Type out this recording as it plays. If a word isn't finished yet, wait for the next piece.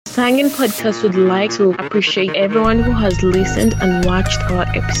Sangin Podcast would like to appreciate everyone who has listened and watched our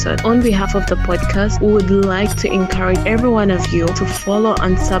episode. On behalf of the podcast, we would like to encourage every one of you to follow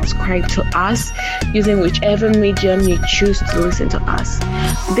and subscribe to us using whichever medium you choose to listen to us.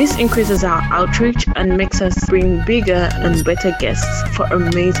 This increases our outreach and makes us bring bigger and better guests for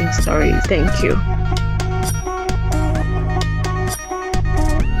amazing stories. Thank you.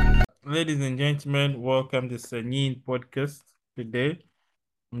 Ladies and gentlemen, welcome to Sanyin Podcast. Today,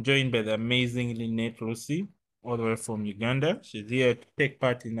 I'm joined by the amazing Lynnette Lucy, all the way from Uganda. She's here to take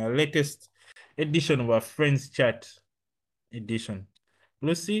part in our latest edition of our Friends Chat edition.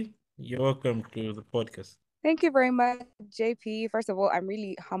 Lucy, you're welcome to the podcast. Thank you very much, JP. First of all, I'm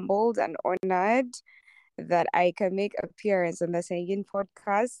really humbled and honored that I can make appearance on the Sangin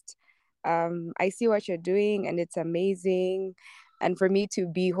podcast. I see what you're doing and it's amazing. And for me to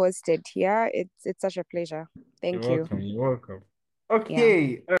be hosted here, it's such a pleasure. Thank you. You're welcome.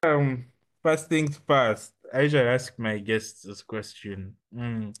 Okay, first things first. I usually ask my guests this question.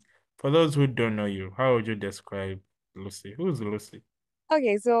 For those who don't know you, how would you describe Lucy? Who's Lucy?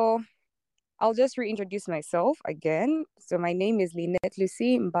 Okay, so I'll just reintroduce myself again. So my name is Lynnette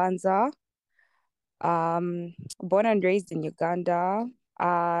Lucy Mbanza. Born and raised in Uganda.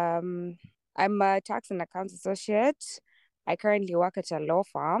 I'm a tax and accounts associate. I currently work at a law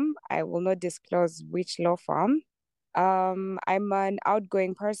firm. I will not disclose which law firm. I'm an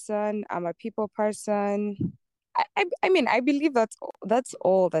outgoing person. I'm a people person. I mean, I believe that's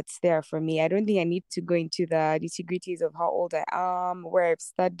all that's there for me. I don't think I need to go into the nitty-gritties of how old I am, where I've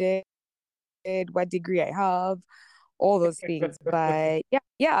studied, what degree I have, all those things. But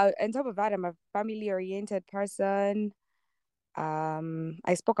yeah. On top of that, I'm a family-oriented person.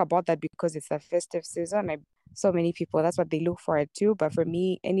 I spoke about that because it's a festive season. So many people, that's what they look forward to. But for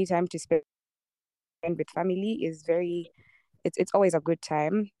me, any time to spend with family is it's always a good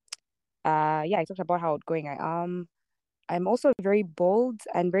time. I talked about how outgoing I am. I'm also very bold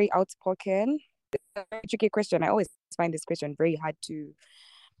and very outspoken. It's a very tricky question. I always find this question very hard to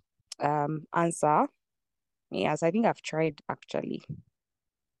answer. Yes, I think I've tried actually.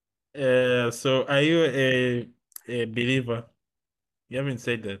 So are you a believer? You haven't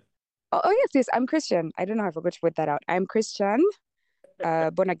said that. Oh yes, I'm Christian. I don't know, I forgot to put that out. I'm Christian,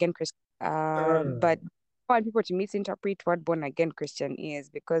 born again Christian. But I want people to misinterpret what born again Christian is,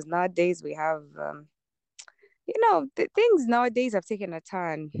 because nowadays we have things nowadays have taken a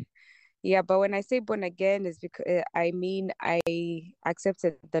turn. Yeah, but when I say born again is because I mean I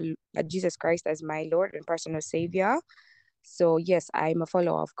accepted the Jesus Christ as my Lord and personal Savior. So yes, I'm a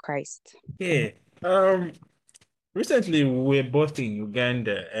follower of Christ. Okay. Recently we're both in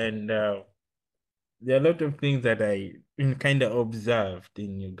Uganda, and there are a lot of things that I kind of observed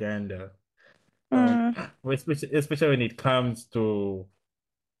in Uganda. Especially when it comes to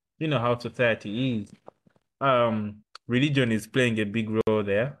how society is. Religion is playing a big role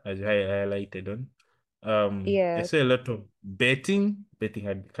there, as I highlighted on. I Yes. saw a lot of betting. Betting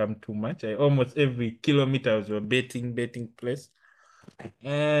had become too much. Almost every kilometer was a betting place.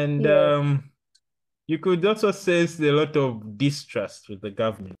 And Yes. you could also sense a lot of distrust with the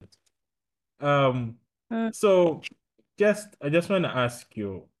government. So I just want to ask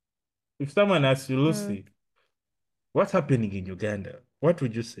you, if someone asks you, Lucy, what's happening in Uganda? What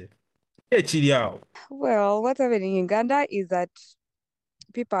would you say? Hey, Chiriao. Well, what's happening in Uganda is that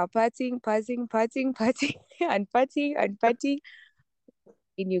people are partying, and partying.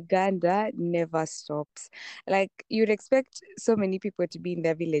 In Uganda never stops. Like, you'd expect so many people to be in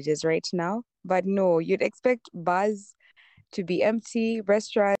their villages right now, but no, you'd expect bars to be empty,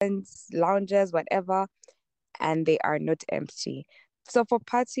 restaurants, lounges, whatever, and they are not empty. So for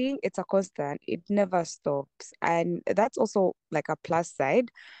partying, it's a constant. It never stops. And that's also like a plus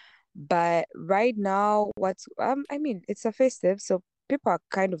side. But right now, I mean, it's a festive, so people are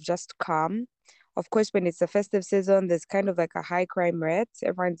kind of just calm. Of course, when it's a festive season, there's kind of like a high crime rate.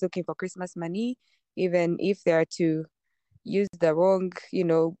 Everyone's looking for Christmas money, even if they're to use the wrong,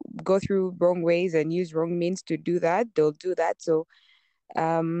 go through wrong ways and use wrong means to do that, they'll do that. So,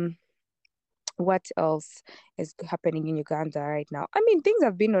 what else is happening in Uganda right now? I mean, things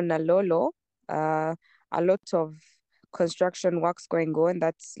have been on a low. A lot of construction works going on.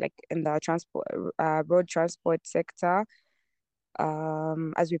 That's like in the road transport sector.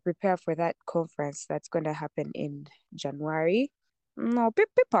 As we prepare for that conference that's going to happen in January. No,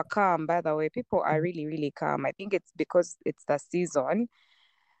 people are calm, by the way. People are really, really calm. I think it's because it's the season.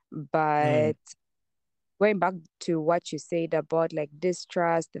 But going back to what you said about like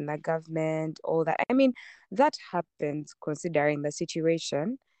distrust in the government, all that, I mean, that happens considering the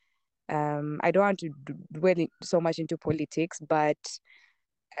situation. I don't want to dwell so much into politics, but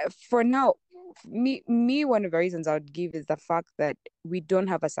For now, one of the reasons I would give is the fact that we don't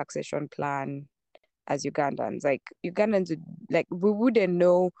have a succession plan as Ugandans. Like Ugandans would, like we wouldn't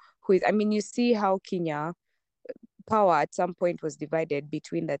know who is. I mean, you see how Kenya power at some point was divided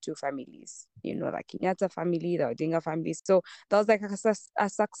between the two families. You know, the Kenyatta family, the Odinga family. So that was like a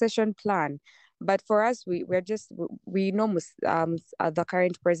succession plan. But for us, we're just we know the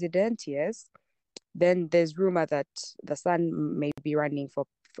current president, yes. Then there's rumor that the son may be running for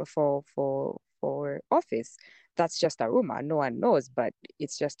office. That's just a rumor. No one knows, but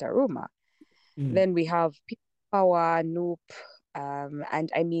it's just a rumor. Mm. Then we have People Power, Noop,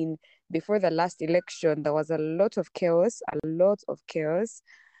 and I mean, before the last election, there was a lot of chaos, a lot of chaos.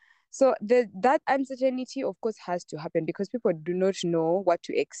 So that uncertainty, of course, has to happen because people do not know what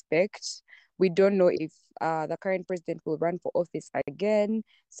to expect. We don't know if the current president will run for office again.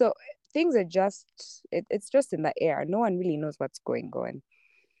 So things are it's just in the air. No one really knows what's going on.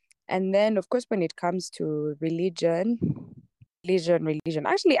 And then, of course, when it comes to religion.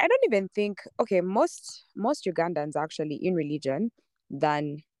 Actually, I don't even think, okay, most Ugandans are actually in religion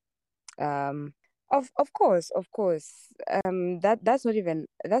than of course that's not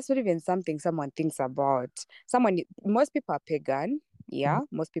even something someone thinks about. Most people are pagan, yeah,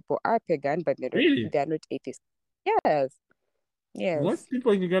 most people are pagan, but Really? they're not atheists. Yes, yes. Most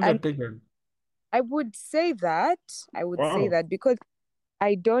people in Uganda are And pagan. I would say that Wow. because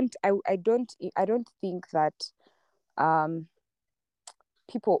I don't think that um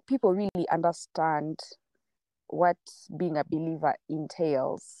people really understand what being a believer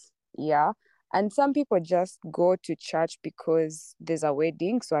entails. Yeah. And some people just go to church because there's a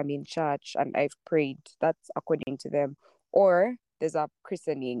wedding. So I'm in church and I've prayed. That's according to them. Or there's a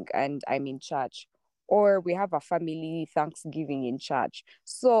christening and I'm in church. Or we have a family Thanksgiving in church.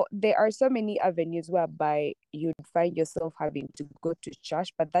 So there are so many avenues whereby you'd find yourself having to go to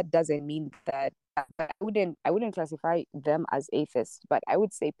church, but that doesn't mean that I wouldn't classify them as atheists, but I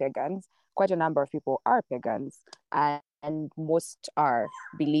would say pagans. Quite a number of people are pagans, and most are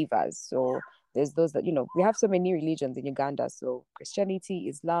believers. So there's those that, we have so many religions in Uganda. So Christianity,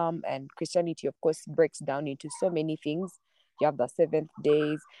 Islam, and Christianity, of course, breaks down into so many things. You have the Seventh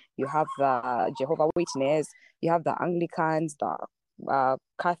Days, you have the Jehovah Witness, you have the Anglicans, the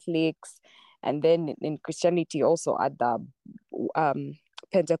Catholics, and then in Christianity also at the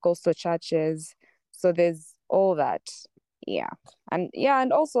Pentecostal churches. So there's all that. Yeah.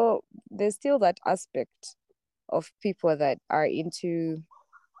 And also there's still that aspect of people that are into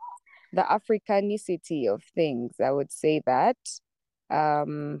the Africanicity of things. I would say that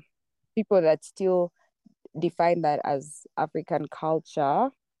people that still define that as African culture.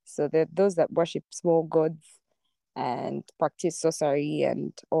 So that those that worship small gods and practice sorcery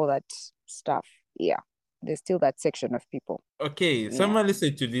and all that stuff. Yeah. There's still that section of people. Okay, Yeah. someone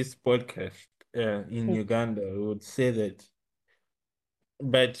listening to this podcast in Uganda would say that,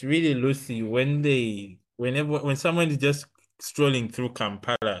 but really, Lucy, when someone is just strolling through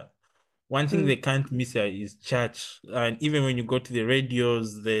Kampala, one thing Mm. they can't miss here is church. And even when you go to the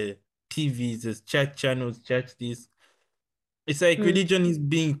radios, the TVs, there's church channels, church this. It's like Mm. religion is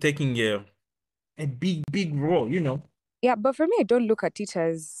being taking a big, big role, you know. Yeah, but for me, I don't look at it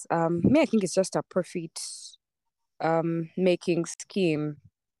as me. I think it's just a profit making scheme,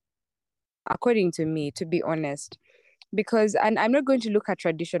 according to me, to be honest. Because, and I'm not going to look at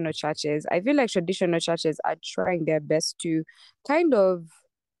traditional churches. I feel like traditional churches are trying their best to kind of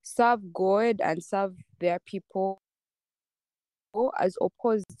serve God and serve their people, as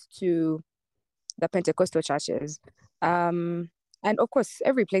opposed to the Pentecostal churches. Um, and of course,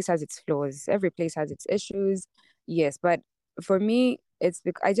 every place has its flaws, every place has its issues. Yes, but for me,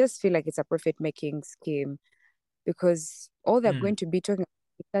 I just feel like it's a profit making scheme because all they're Mm. going to be talking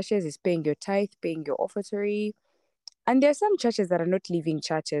about churches is paying your tithe, paying your offertory. And there are some churches that are not living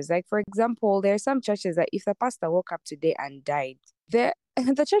churches. Like, for example, there are some churches that if the pastor woke up today and died, the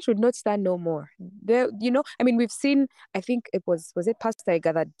church would not stand no more. I mean, we've seen, I think was it Pastor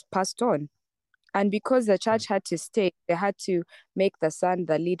Ega that passed on, and because the church had to stay, they had to make the son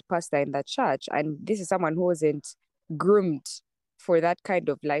the lead pastor in the church. And this is someone who wasn't groomed for that kind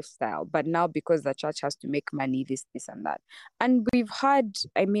of lifestyle. But now because the church has to make money, this and that. And we've had,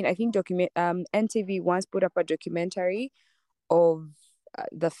 I mean, I think NTV once put up a documentary of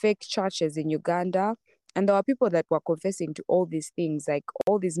the fake churches in Uganda. And there were people that were confessing to all these things, like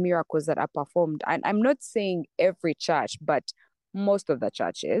all these miracles that are performed. And I'm not saying every church, but most of the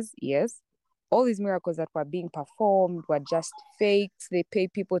churches, yes. All these miracles that were being performed were just fakes. They pay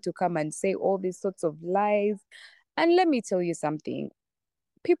people to come and say all these sorts of lies. And let me tell you something,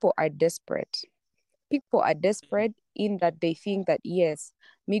 people are desperate. people are desperate in that they think that, yes,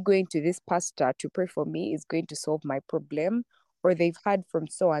 me going to this pastor to pray for me is going to solve my problem, or they've heard from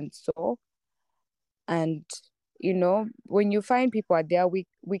so and so. And, when you find people at their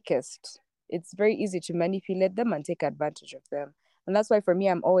weakest, it's very easy to manipulate them and take advantage of them. And that's why for me,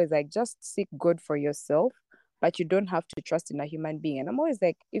 I'm always like, just seek good for yourself, but you don't have to trust in a human being. And I'm always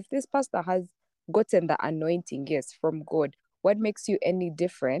like, if this pastor has gotten the anointing, yes, from God, what makes you any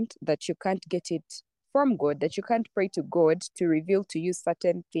different that you can't get it from God, that you can't pray to God to reveal to you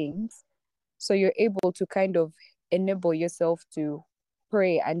certain things? So you're able to kind of enable yourself to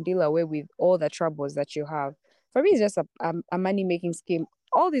pray and deal away with all the troubles that you have. For me, it's just a money making scheme.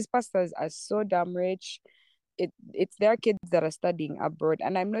 All these pastors are so damn rich. It's their kids that are studying abroad.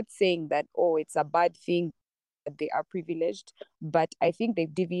 And I'm not saying that, oh, it's a bad thing that they are privileged, but I think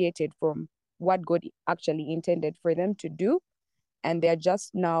they've deviated from what God actually intended for them to do. And they're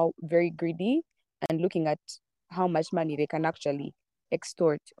just now very greedy and looking at how much money they can actually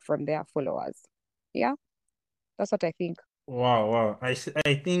extort from their followers. Yeah, that's what I think. Wow, wow. I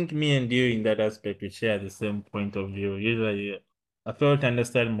think me and you in that aspect we share the same point of view. Usually, I fail to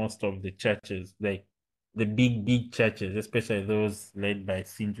understand most of the churches, like the big churches, especially those led by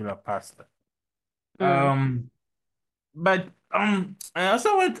singular pastor. Mm. But I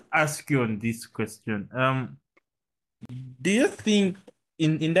also want to ask you on this question. Do you think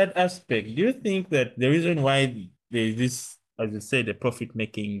in that aspect, do you think that the reason why there is this, as you say, the profit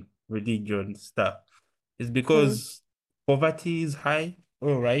making religion stuff is Mm. because poverty is high,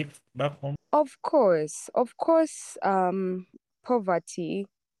 all right, back home? Of course, poverty.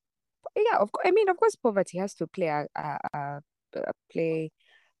 Yeah, I mean, of course, poverty has to play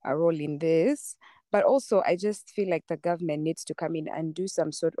a role in this. But also, I just feel like the government needs to come in and do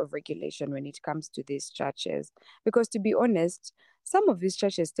some sort of regulation when it comes to these churches. Because to be honest, some of these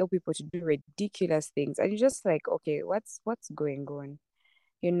churches tell people to do ridiculous things, and you're just like, okay, what's going on,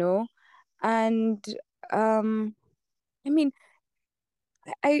 you know? And um, I mean,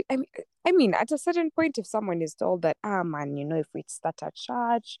 I, I, I mean, at a certain point, if someone is told that, man, if we start a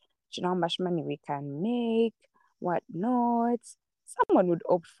church, do you know how much money we can make, what not, someone would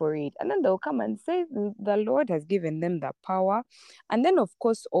opt for it. And then they'll come and say the Lord has given them the power. And then, of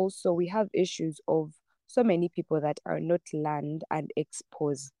course, also we have issues of so many people that are not learned and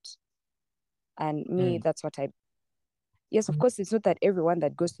exposed. And me, Mm. that's what I yes, of course, it's not that everyone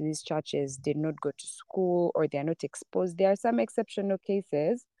that goes to these churches did not go to school or they're not exposed. There are some exceptional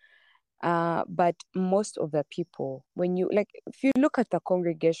cases, but most of the people, when you like, if you look at the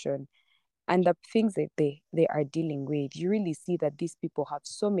congregation and the things that they are dealing with, you really see that these people have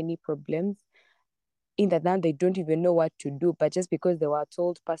so many problems in that now they don't even know what to do. But just because they were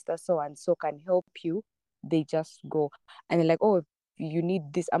told Pastor so and so can help you, they just go and they're like, oh, if you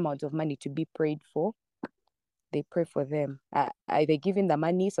need this amount of money to be prayed for, they pray for them. They giving the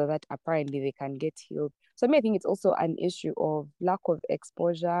money so that apparently they can get healed. So I mean, I think it's also an issue of lack of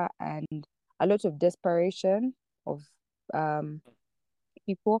exposure and a lot of desperation of um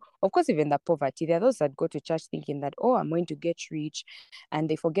people. Of course, even the poverty. There are those that go to church thinking that, oh, I'm going to get rich, and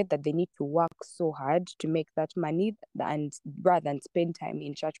they forget that they need to work so hard to make that money, and rather than spend time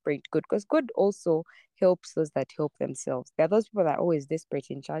in church praying to God, because God also helps those that help themselves. There are those people that are always desperate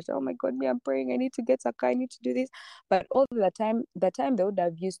in church. Oh my God, me, I'm praying. I need to get a car. I need to do this. But all the time they would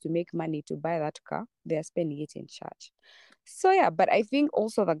have used to make money to buy that car, they are spending it in church. So yeah, but I think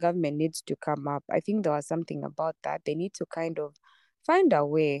also the government needs to come up. I think there was something about that. They need to kind of find a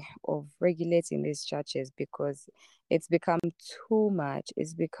way of regulating these churches because it's become too much.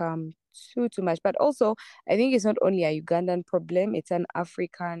 It's become too much. But also, I think it's not only a Ugandan problem, it's an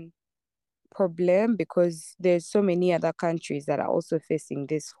African problem because there's so many other countries that are also facing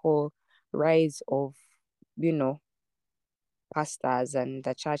this whole rise of, you know, pastors and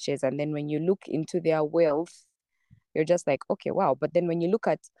the churches. And then when you look into their wealth, you're just like, okay, wow. But then when you look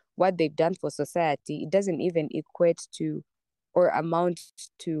at what they've done for society, it doesn't even equate to or amount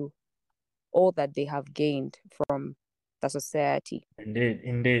to all that they have gained from the society.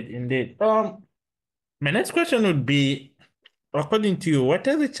 Indeed. My next question would be, according to you, what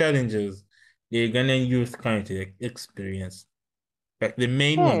are the challenges the Ugandan youth currently experience? Like the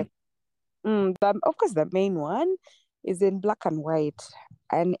main Yeah. one. Of course, the main one is in black and white,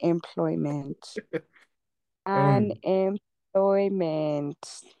 unemployment. Um, Unemployment.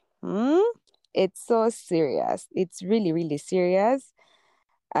 Hmm? It's so serious. It's really, really serious.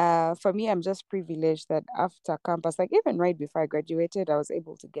 For me, I'm just privileged that after campus, like even right before I graduated, I was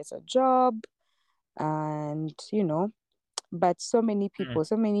able to get a job and, but so many mm, people,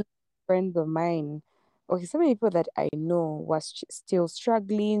 so many friends of mine okay, so many people that I know was still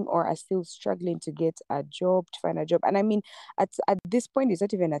struggling or are still struggling to get a job, to find a job. And I mean, at this point, it's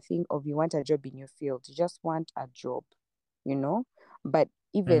not even a thing of you want a job in your field. You just want a job, you know? But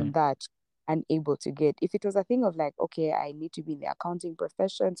even Mhm. that, unable to get. If it was a thing of like, okay, I need to be in the accounting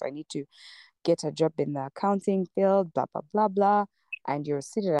profession, so I need to get a job in the accounting field, blah, blah, blah, blah, and you're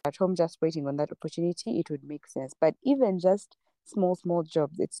seated at home just waiting on that opportunity, it would make sense. But even just small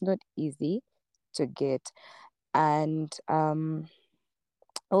jobs, it's not easy to get. And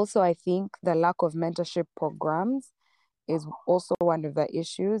also, I think the lack of mentorship programs is also one of the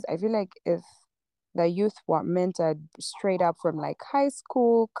issues. I feel like if the youth were mentored straight up from like high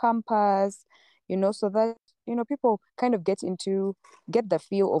school, campus, so that, people kind of get the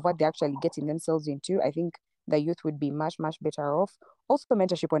feel of what they're actually getting themselves into, I think the youth would be much, much better off. Also,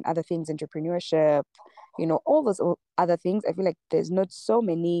 mentorship on other things, entrepreneurship, all those other things. I feel like there's not so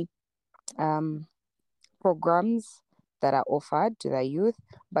many um programs that are offered to the youth.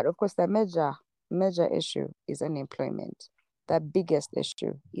 But of course, the major issue is unemployment. The biggest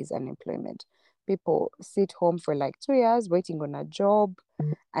issue is unemployment. People sit home for like 2 years waiting on a job,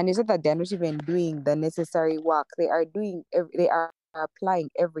 and it's not that they're not even doing the necessary work. They are applying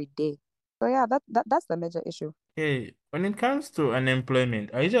every day. So yeah, that's the major issue. Okay, when it comes to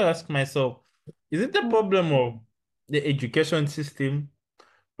unemployment, I usually ask myself, is it the Mm. problem of the education system,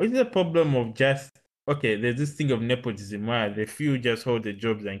 or is it the problem of just, okay, there's this thing of nepotism where the few just hold the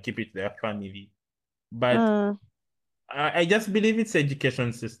jobs and keep it to their family. But Mm. I just believe it's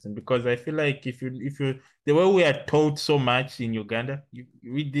education system, because I feel like if you the way we are taught so much in Uganda, you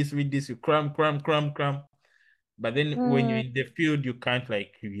read this, you cram, cram, cram, cram. But then when you're Mm. in the field, you can't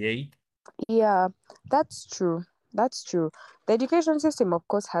like create. Yeah, that's true. That's true. The education system, of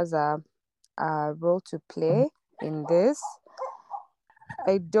course, has a role to play in this.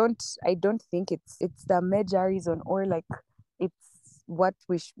 I don't think it's the major reason, or like it's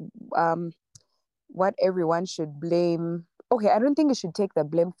um what everyone should blame. Okay, I don't think you should take the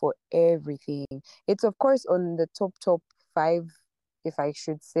blame for everything. It's of course on the top five, if I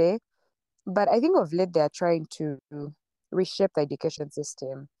should say. But I think of late they are trying to reshape the education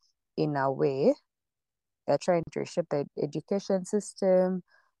system in a way. They're trying to reshape the education system.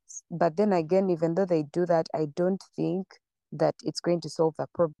 But then again, even though they do that, I don't think that it's going to solve the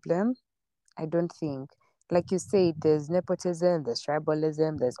problem. I don't think. Like you say, there's nepotism, there's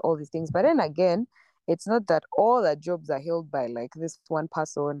tribalism, there's all these things. But then again, it's not that all the jobs are held by like this one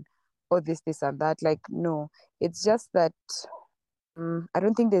person or this and that. Like, no, it's just that I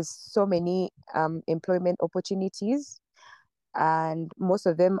don't think there's so many employment opportunities, and most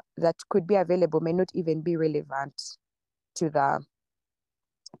of them that could be available may not even be relevant to the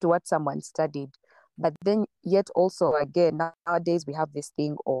to what someone studied. But then, yet also, again, nowadays we have this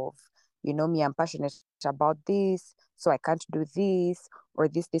thing of, me, I'm passionate about this, so I can't do this or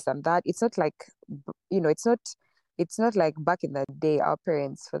this and that. It's not like, it's not like back in the day, our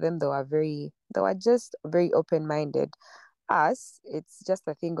parents, for them, they were just very open minded. Us, it's just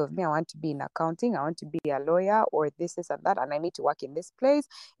a thing of me, I want to be in accounting, I want to be a lawyer or this and that, and I need to work in this place.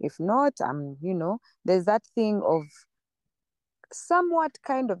 If not, there's that thing of somewhat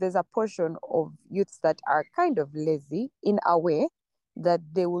kind of there's a portion of youths that are kind of lazy in a way that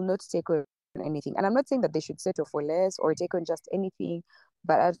they will not take on anything. And I'm not saying that they should settle for less or take on just anything,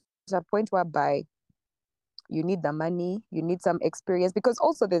 but at a point whereby you need the money, you need some experience, because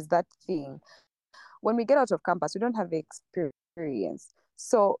also there's that thing. When we get out of campus, we don't have experience.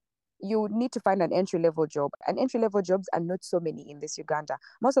 So you need to find an entry level job. And entry level jobs are not so many in this Uganda.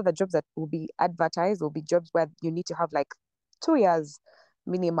 Most of the jobs that will be advertised will be jobs where you need to have like 2 years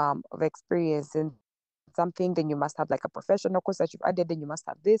minimum of experience in something. Then you must have like a professional course that you've added. Then you must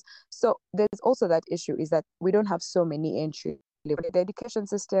have this. So there's also that issue, is that we don't have so many entry level. The education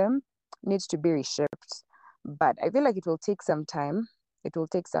system needs to be reshaped. But I feel like it will take some time. It will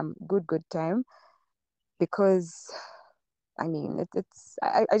take some good time, because I mean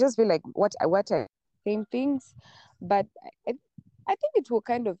I just feel like what I same things, but I, I think it will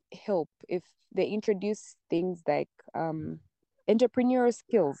kind of help if they introduce things like entrepreneurial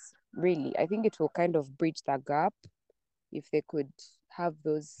skills. Really, I think it will kind of bridge that gap if they could have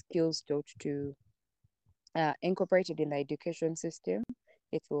those skills taught to incorporated in the education system.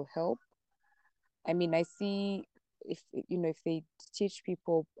 It will help. I mean, I see if they teach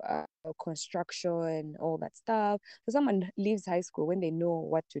people construction, all that stuff. So someone leaves high school when they know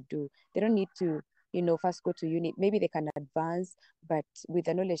what to do. They don't need to, first go to uni. Maybe they can advance, but with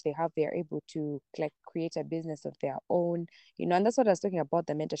the knowledge they have, they are able to like create a business of their own. And that's what I was talking about,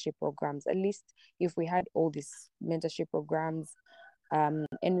 the mentorship programs. At least if we had all these mentorship programs,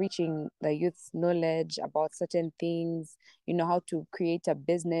 enriching the youth's knowledge about certain things, how to create a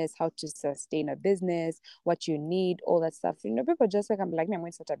business, how to sustain a business, what you need, all that stuff. People just like, I'm going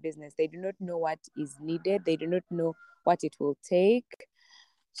to start a business. They do not know what is needed. They do not know what it will take.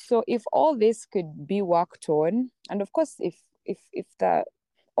 So if all this could be worked on, and of course, if the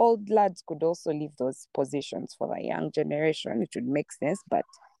old lads could also leave those positions for the young generation, it would make sense, but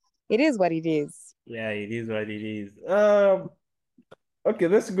it is what it is. Yeah, it is what it is. Okay,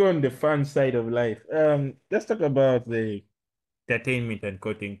 let's go on the fun side of life. Let's talk about the entertainment and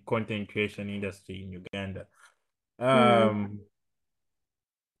content creation industry in Uganda. Mm,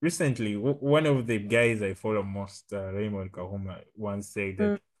 Recently, one of the guys I follow most, Raymond Kahuma, once said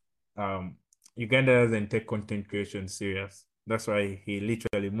mm, that Uganda doesn't take content creation serious. That's why he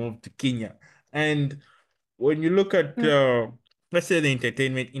literally moved to Kenya. And when you look at, mm. let's say, the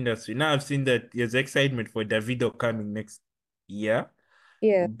entertainment industry, now I've seen that there's excitement for Davido coming next year,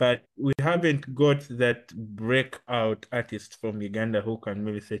 Yeah. but we haven't got that breakout artist from Uganda who can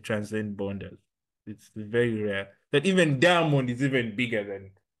maybe say transcend borders. It's very rare. That even Diamond is even bigger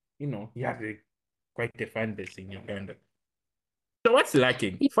than, he has quite a fan base in Uganda. So what's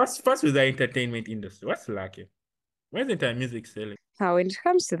lacking? First with the entertainment industry, what's lacking? Why isn't our music selling? Now, when it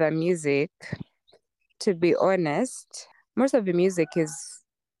comes to the music, to be honest, most of the music is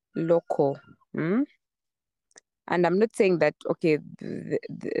local. Mm? And I'm not saying that, okay,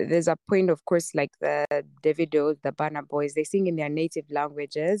 there's a point, of course, like the Davidos, the Burna Boys, they sing in their native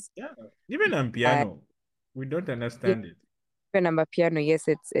languages. Yeah, even on Uh, piano, we don't understand it. even Amapiano, yes,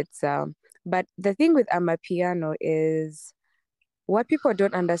 but the thing with Amapiano is what people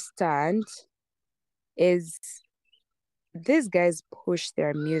don't understand is these guys push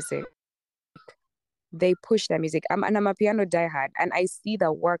their music. They push their music. I'm an Amapiano diehard, and I see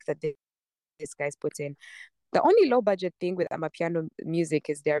the work that these guys put in. The only low budget thing with Amapiano music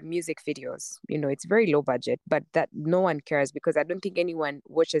is their music videos. It's very low budget, but that no one cares because I don't think anyone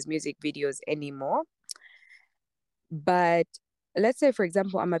watches music videos anymore. But let's say, for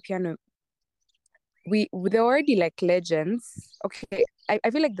example, Amapiano, they're already like legends. Okay, I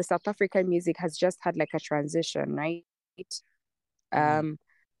feel like the South African music has just had like a transition, right? Mm. Um,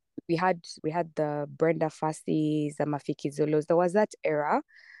 we had the Brenda Fassis, the Mafiki Zolos. There was that era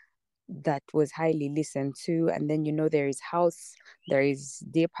that was highly listened to, and then there is house, there is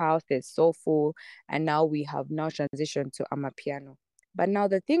deep house, there's soulful, and now we have transitioned to Amapiano. But now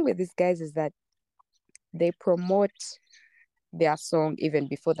the thing with these guys is that they promote their song even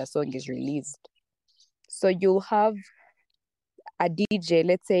before the song is released. So you'll have a DJ,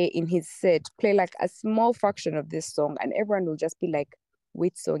 let's say in his set, play like a small fraction of this song, and everyone will just be like,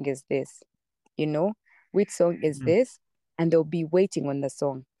 which song is this? Which song is Mm. this? And they'll be waiting on the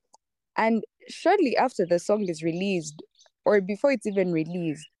song. And shortly after the song is released, or before it's even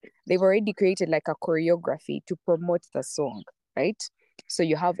released, they've already created like a choreography to promote the song, right? So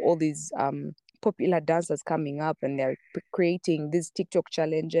you have all these popular dancers coming up, and they're creating these TikTok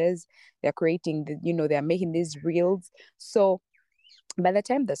challenges. They're creating they're making these reels. So by the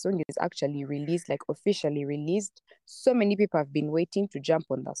time the song is actually released, like officially released, so many people have been waiting to jump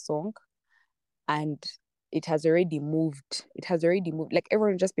on the song, and it has already moved. Like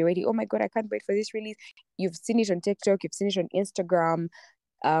everyone will just be waiting. Oh my God, I can't wait for this release. You've seen it on TikTok, you've seen it on Instagram.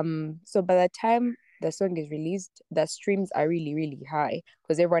 So by the time the song is released, the streams are really, really high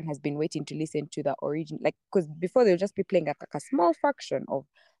because everyone has been waiting to listen to the origin. Like, because before they'll just be playing like a small fraction of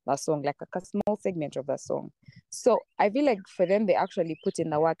the song, like a small segment of the song. So I feel like for them, they actually put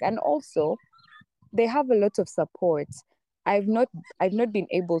in the work, and also they have a lot of support. I've not been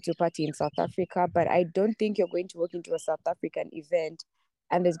able to party in South Africa, but I don't think you're going to walk into a South African event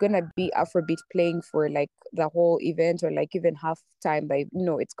and there's gonna be Afrobeat playing for like the whole event or like even half time. But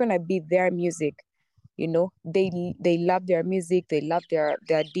it's gonna be their music. They love their music, they love their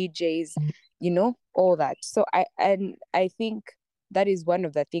DJs, all that. So I think that is one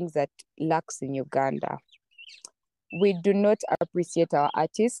of the things that lacks in Uganda. We do not appreciate our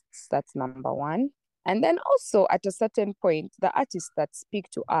artists. That's number one. And then also at a certain point, the artists that speak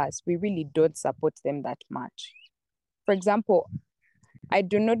to us, we really don't support them that much. For example, I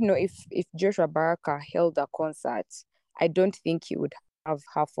do not know if Joshua Baraka held a concert. I don't think he would have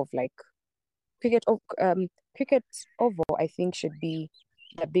half of like cricket. Cricket Oval, I think, should be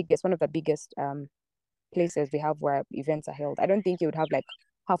one of the biggest places we have where events are held. I don't think he would have like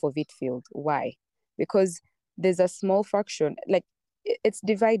half of it filled. Why? Because there's a small fraction, like it's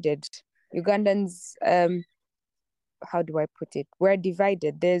divided. Ugandans, how do I put it? We're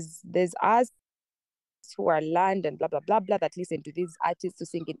divided. There's us who are land and blah blah blah blah that listen to these artists who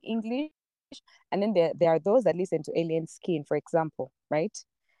sing in English. And then there are those that listen to Alien Skin, for example, right?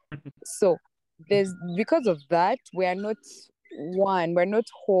 So because of that, we're not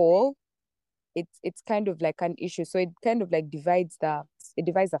whole. It's kind of like an issue. So it kind of like divides the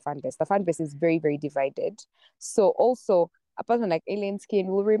fan base. The fan base is very, very divided. So also a person like Alien Skin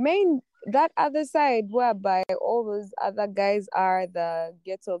will remain that other side whereby all those other guys are the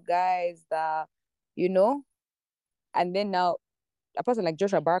ghetto guys, you know, and then now a person like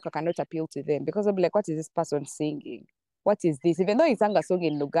Joshua Baraka cannot appeal to them because they'll be like, what is this person singing? What is this? Even though he sang a song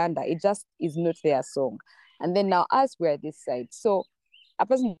in Uganda, it just is not their song. And then now us, we're this side. So a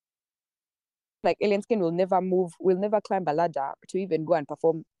person like Alien Skin will never climb a ladder to even go and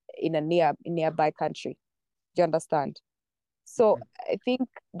perform in a nearby country. Do you understand? So I think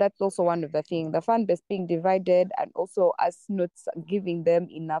that's also one of the things, the fan base being divided and also us not giving them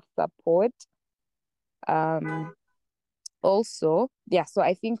enough support. Also, yeah, so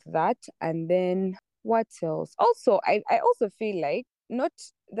I think that, and then what else? Also, I also feel like not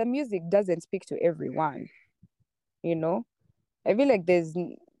the music doesn't speak to everyone, you know? I feel like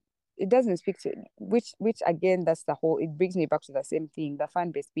it doesn't speak to which again, that's the whole, it brings me back to the same thing, the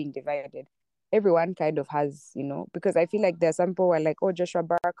fan base being divided. Everyone kind of has, because I feel like there's some people who are like, oh, Joshua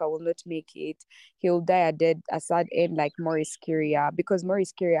Baraka will not make it, he'll die a sad end like Maurice Kiria, because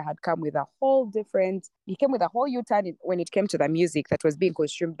Maurice Kiria had come with he came with a whole U-turn when it came to the music that was being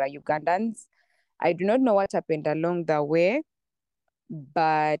consumed by Ugandans. I do not know what happened along the way,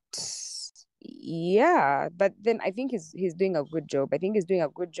 but yeah, but then I think he's doing a good job. I think he's doing a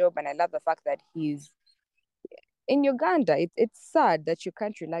good job, and I love the fact that he's in Uganda. It's sad that you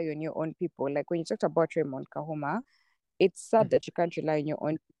can't rely on your own people. Like when you talked about Raymond Kahuma, it's sad that you can't rely on your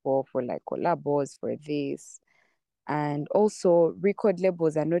own people for like collabos for this, and also record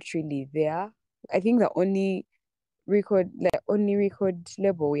labels are not really there. I think the only record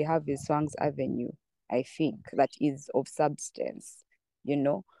label we have is Swang's Avenue. I think that is of substance, you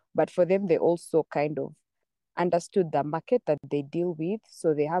know. But for them, they also kind of understood the market that they deal with.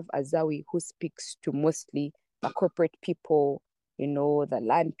 So they have Azawi who speaks to mostly the corporate people, the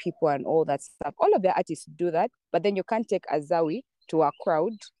land people and all that stuff. All of their artists do that, but then you can't take Azawi to a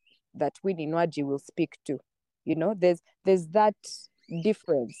crowd that Winnie Nwaji will speak to. There's that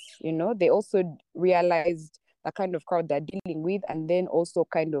difference. They also realized the kind of crowd they're dealing with, and then also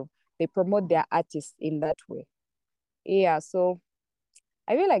kind of they promote their artists in that way. Yeah, so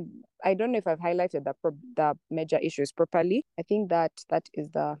I feel like I don't know if I've highlighted the major issues properly. I think that is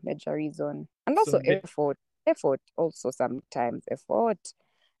the major reason, and also effort also sometimes effort.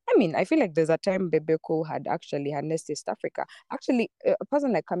 I mean, I feel like there's a time Bebe Cool had actually harnessed East Africa. Actually, a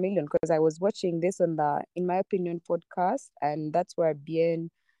person like Chameleon, because I was watching this on the In My Opinion podcast, and that's where Bien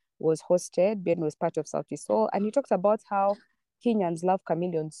was hosted. Bien was part of South Soul, and he talks about how Kenyans love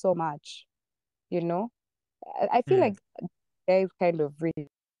Chameleon so much. I feel like they kind of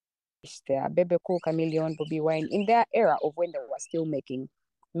reached there. Bebe Cool, Chameleon, Bobby Wine, in their era of when they were still making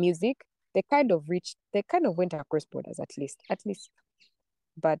music, they kind of went across borders at least.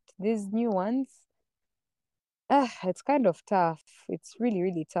 But these new ones, it's kind of tough. It's really,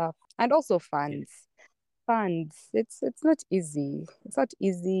 really tough. And also funds. Funds. It's not easy. It's not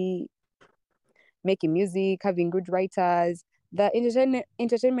easy making music, having good writers. The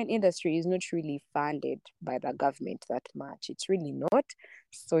entertainment industry is not really funded by the government that much. It's really not.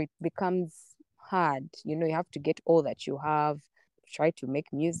 So it becomes hard. You have to get all that you have, try to make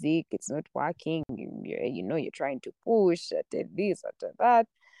music. It's not working. You're trying to push at this, at that.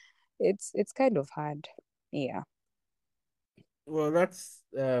 It's kind of hard. Yeah. Well, that's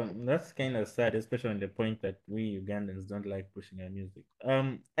kind of sad, especially on the point that we Ugandans don't like pushing our music.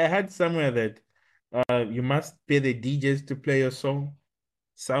 I heard somewhere that you must pay the DJs to play your song.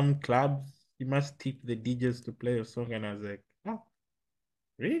 Some clubs you must tip the DJs to play your song, and I was like, oh,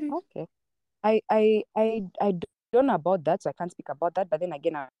 really? Okay. I don't know about that, so I can't speak about that. But then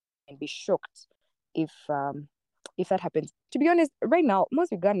again, I'd be shocked if that happens. To be honest, right now,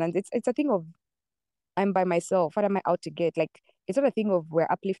 most Ugandans, it's a thing of I'm by myself. What am I out to get? Like it's not a thing of we're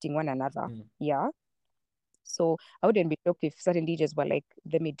uplifting one another. Yeah. So I wouldn't be shocked if certain DJs were like,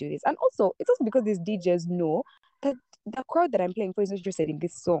 let me do this. And also, it's also because these DJs know that the crowd that I'm playing for is not interested in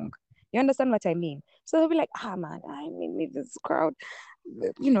this song. You understand what I mean? So they'll be like, man, I mean, this crowd,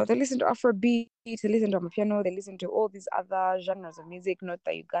 they listen to Afrobeat, they listen to Amapiano, they listen to all these other genres of music, not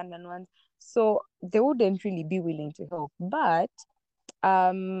the Ugandan ones. So they wouldn't really be willing to help. But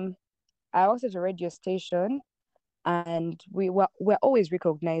I worked at a radio station, and we're always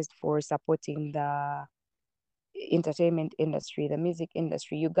recognized for supporting the entertainment industry, the music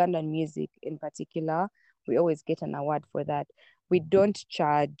industry, Ugandan music in particular. We always get an award for that. we don't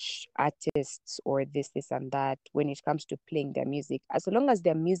charge artists or this and that when it comes to playing their music. As long as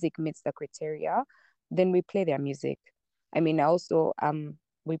their music meets the criteria, then we play their music. I mean, also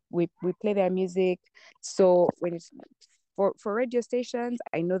we play their music. So when it's for radio stations,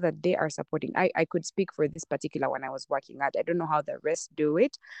 I know that they are supporting. I could speak for this particular one I was working at. I don't know how the rest do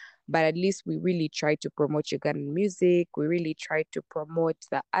it, but at least we really try to promote Ugandan music. We really try to promote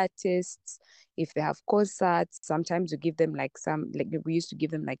the artists. If they have concerts, sometimes we give them like we used to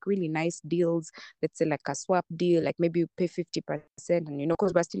give them like really nice deals. Let's say like a swap deal, like maybe you pay 50%, and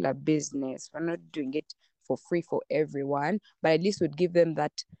because we're still a business, we're not doing it for free for everyone, but at least we'd give them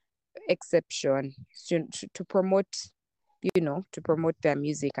that exception to promote, to promote their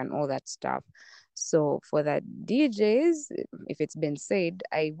music and all that stuff. So for the DJs, if it's been said,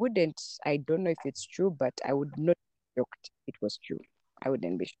 I don't know if it's true, but I would not be shocked if it was true. I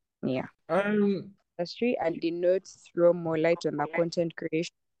wouldn't be shocked. Yeah. Industry, and did not throw more light on the content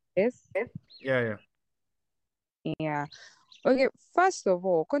creation. Yes. Yeah. Yeah. Okay. First of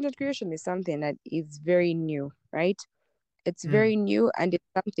all, content creation is something that is very new, right? It's very new, and it's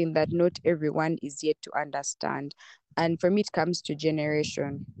something that not everyone is yet to understand. And for me, it comes to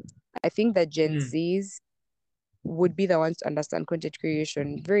generation. I think that Gen Zs would be the ones to understand content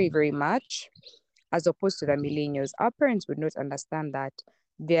creation very, very much, as opposed to the millennials. Our parents would not understand that.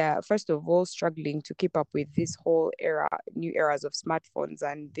 They're, first of all, struggling to keep up with this whole era, new eras of smartphones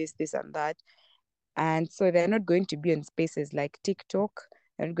and this, and that. And so they're not going to be in spaces like TikTok.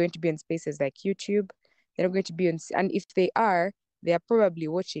 They're not going to be in spaces like YouTube. They're not going to be on, and if they are probably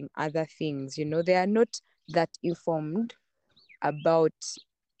watching other things. They are not that informed about,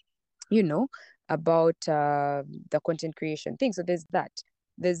 the content creation thing. So there's that.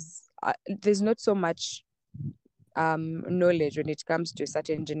 There's not so much knowledge when it comes to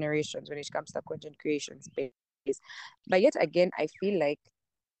certain generations, when it comes to content creation space. But yet again, I feel like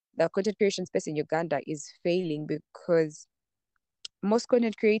the content creation space in Uganda is failing because most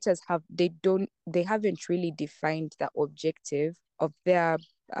content creators they haven't really defined the objective of their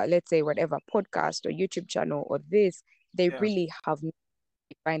let's say whatever podcast or YouTube channel or this. They really have not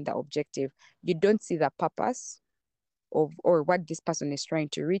defined the objective. You don't see the purpose of or what this person is trying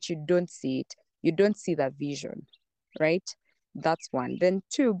to reach. You don't see it. You don't see the vision, right? That's one. Then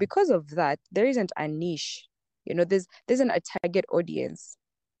two, because of that, there isn't a niche. There's isn't a target audience.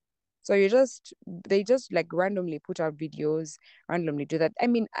 So they just like randomly put out videos, randomly do that. I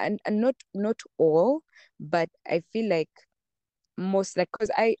mean, and not all, but I feel like most, like, because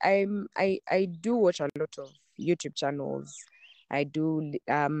I do watch a lot of YouTube channels. I do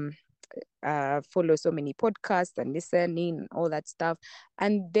follow so many podcasts and listening and all that stuff.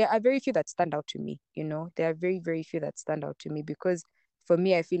 And there are very few that stand out to me, There are very, very few that stand out to me because for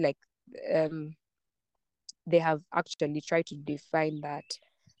me, I feel like they have actually tried to define that.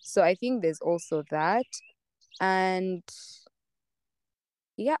 So I think there's also that. And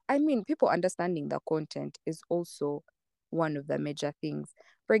yeah, I mean, people understanding the content is also one of the major things.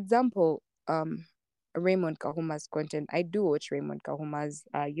 For example, Raymond Kahuma's content. I do watch Raymond Kahuma's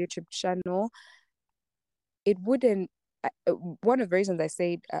YouTube channel. It wouldn't. One of the reasons I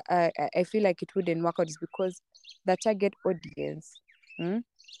said I feel like it wouldn't work out is because the target audience.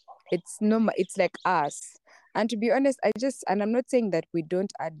 It's normal. It's like us. And to be honest, and I'm not saying that we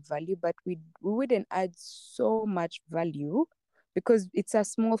don't add value, but we wouldn't add so much value because it's a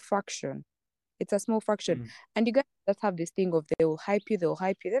small fraction. It's a small fraction. And you guys just have this thing of they'll hype you.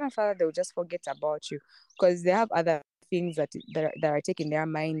 Then after that, they'll just forget about you because they have other things that are taking their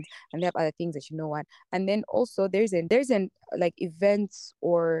minds, and they have other things that what. And then also there's an like events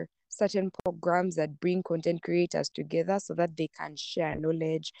or certain programs that bring content creators together so that they can share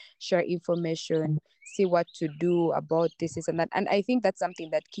knowledge, share information, see what to do about this and that. And I think that's something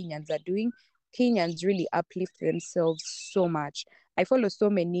that Kenyans are doing. Kenyans really uplift themselves so much. I follow so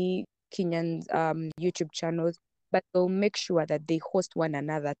many Kenyan YouTube channels, but they'll make sure that they host one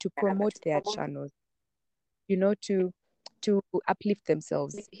another to promote their channels, to uplift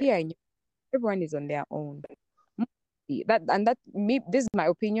themselves. Here, everyone is on their own. This is my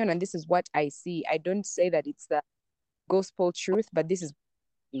opinion, and this is what I see. I don't say that it's the gospel truth, but this is,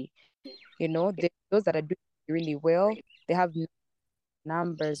 those that are doing really well. They have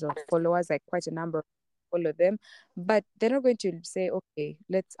numbers of followers, like quite a number follow them, but they're not going to say, okay,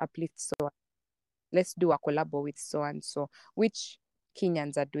 let's uplift so, let's do a collab with so and so, which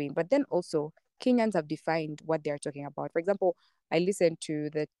Kenyans are doing. But then also Kenyans have defined what they're talking about. For example, I listened to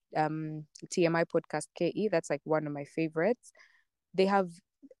the TMI podcast KE. That's like one of my favorites. They have,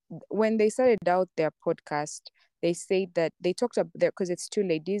 when they started out their podcast, they said that they talked about there, because it's two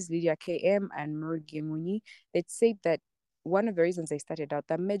ladies, Lydia KM and Murgi Muni. They said that one of the reasons they started out,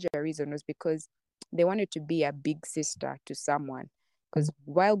 the major reason was because they wanted to be a big sister to someone. Because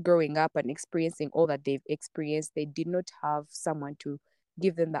while growing up and experiencing all that they've experienced, they did not have someone to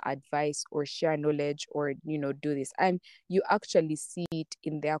give them the advice or share knowledge or, do this. And you actually see it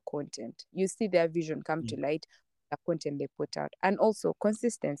in their content. You see their vision come to light, the content they put out. And also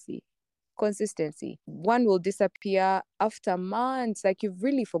consistency. One will disappear after months, like you've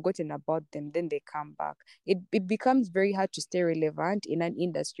really forgotten about them, then they come back. It becomes very hard to stay relevant in an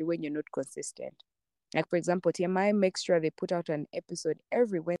industry when you're not consistent. Like, for example, TMI makes sure they put out an episode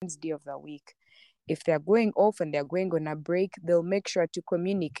every Wednesday of the week. If they're going off and they're going on a break, they'll make sure to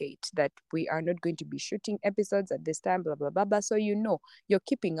communicate that we are not going to be shooting episodes at this time, blah, blah, blah, blah. So you're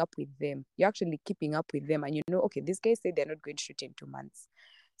keeping up with them. You're actually keeping up with them, and okay, these guys say they're not going to shoot in 2 months.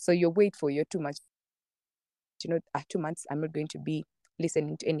 So you wait for your 2 months. 2 months, I'm not going to be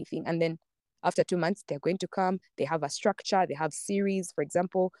listening to anything. And then after 2 months, they're going to come. They have a structure. They have series. For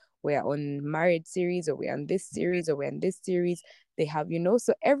example, we're on married series, or we're on this series, or we're on this series. They have,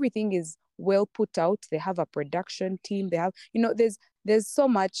 so everything is well put out. They have a production team. They have, there's so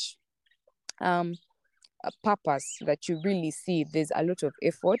much a purpose that you really see. There's a lot of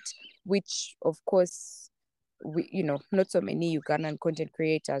effort, which of course not so many Ugandan content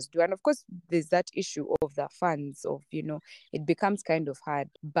creators do. And of course, there's that issue of the fans of, it becomes kind of hard.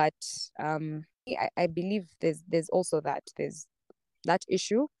 But I believe there's also there's that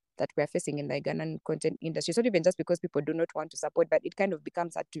issue that we're facing in the Ugandan content industry. It's not even just because people do not want to support, but it kind of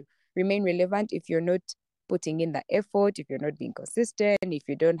becomes hard to remain relevant if you're not putting in the effort, if you're not being consistent, if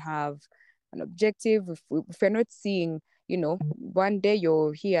you don't have an objective, if you're not seeing, one day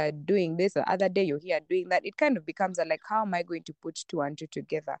you're here doing this, the other day you're here doing that, it kind of becomes like, how am I going to put two and two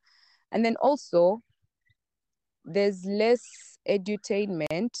together? And then also, there's less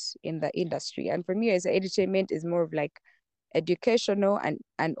edutainment in the industry. And for me, as edutainment is more of like educational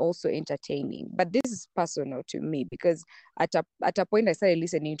and also entertaining. But this is personal to me, because at a point I started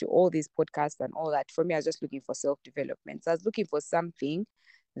listening to all these podcasts and all that. For me, I was just looking for self-development. So I was looking for something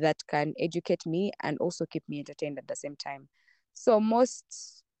that can educate me and also keep me entertained at the same time. So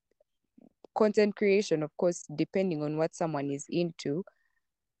most content creation, of course, depending on what someone is into,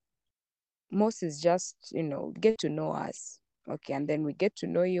 most is just, get to know us. Okay, and then we get to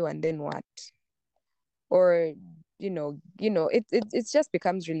know you, and then what? Or it just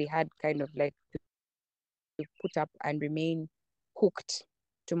becomes really hard kind of like to put up and remain hooked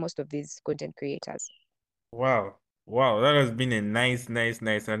to most of these content creators. Wow. That has been a nice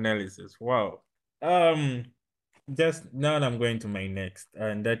analysis. Wow. Just now I'm going to my next,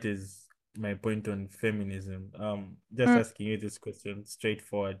 and that is my point on feminism. Just asking you this question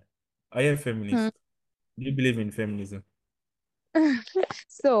straightforward. Are you a feminist? Do you believe in feminism?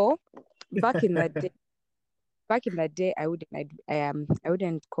 So back in the day, I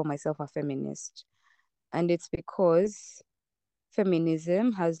wouldn't call myself a feminist. And it's because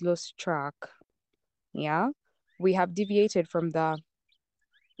feminism has lost track. Yeah. We have deviated from the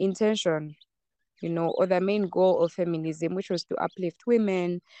intention, or the main goal of feminism, which was to uplift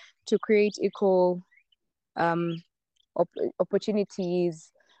women, to create equal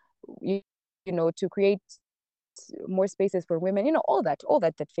opportunities, to create more spaces for women, all that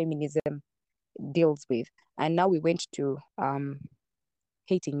feminism deals with. And now we went to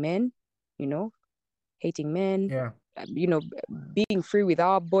hating men, Yeah. Being free with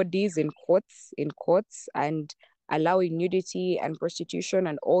our bodies in quotes, and allowing nudity and prostitution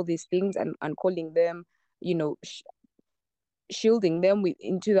and all these things, and calling them, shielding them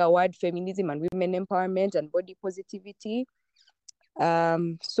into the word feminism and women empowerment and body positivity.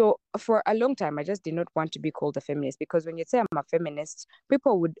 So for a long time, I just did not want to be called a feminist, because when you say I'm a feminist,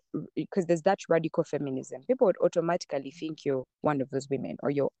 people would, because there's that radical feminism, people would automatically think you're one of those women, or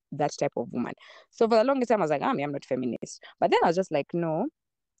you're that type of woman. So for the longest time, I was like, I'm not feminist. But then I was just like, no,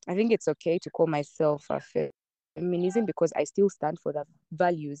 I think it's okay to call myself a feminism, because I still stand for the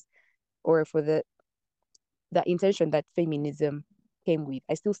values, or for the intention that feminism came with.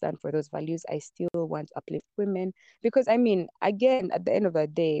 I still stand for those values. I still want to uplift women, because again, at the end of the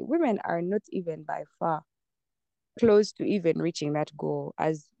day, women are not even by far close to even reaching that goal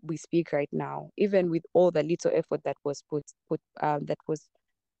as we speak right now, even with all the little effort that was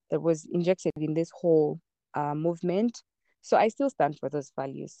that was injected in this whole movement. So I still stand for those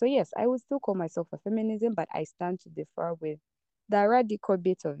values. So yes, I would still call myself a feminism, but I stand to differ with the radical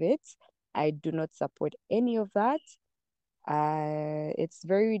bit of it. I do not support any of that. It's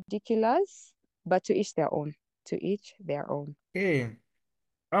very ridiculous, but to each their own. To each their own. Okay.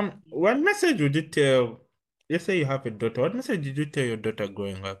 What message would you tell, let's say you have a daughter, what message did you tell your daughter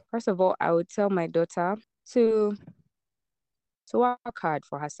growing up? First of all, I would tell my daughter to So work hard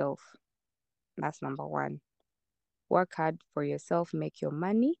for herself. That's number one. Work hard for yourself, make your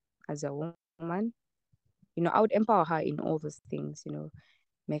money as a woman. I would empower her in all those things,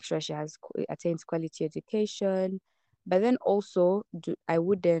 make sure she attains quality education. But then also, I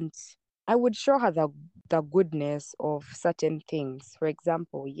would show her the goodness of certain things. For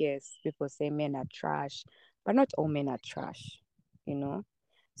example, yes, people say men are trash, but not all men are trash, you know.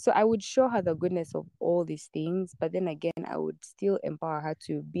 So I would show her the goodness of all these things, but then again, I would still empower her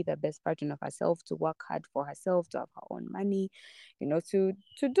to be the best version of herself, to work hard for herself, to have her own money, to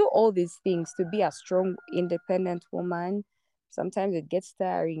do all these things, to be a strong, independent woman. Sometimes it gets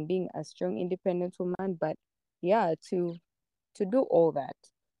tiring being a strong, independent woman, but yeah, to do all that.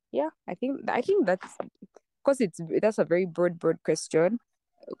 Yeah, I think that's a very broad question,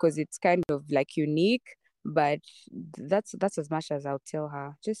 because it's kind of like unique, but that's as much as I'll tell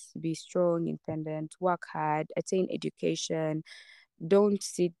her. Just be strong, independent, work hard, attain education. Don't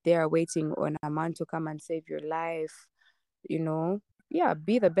sit there waiting on a man to come and save your life, you know. Yeah,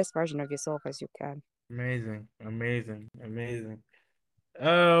 be the best version of yourself as you can. Amazing, amazing, amazing.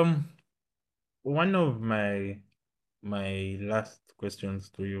 Um, one of my last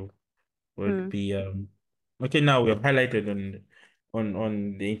questions to you would Mm, be okay, now we have highlighted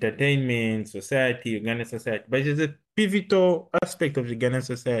on the entertainment society, Ugandan society, but it's a pivotal aspect of the Ugandan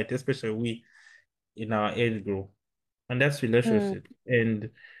society, especially we in our age group, and that's mm, relationship. And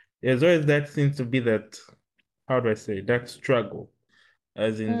there's always that seems to be that, how do I say, that struggle.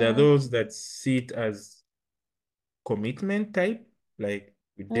 As in, there are mm, those that see it as commitment type, like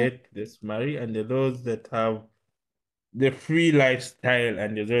we mm, date, let's marry, and there are those that have the free lifestyle,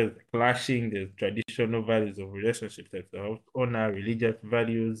 and there's always clashing the traditional values of relationships, like the honor, religious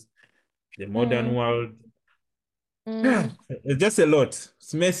values, the modern mm, world. mm. It's just a lot.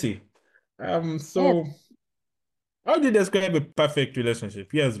 It's messy. Yeah. So how do you describe a perfect relationship?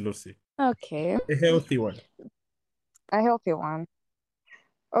 Here's Lucy. Okay. A healthy one. A healthy one.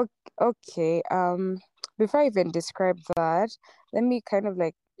 Okay. Before I even describe that, let me kind of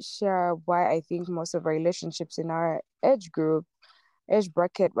like share why I think most of our relationships in our age group, age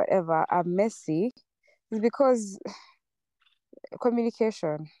bracket, whatever, are messy. Is because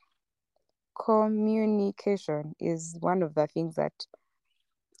communication. Communication is one of the things that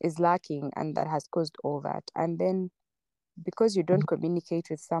is lacking and that has caused all that. And then because you don't communicate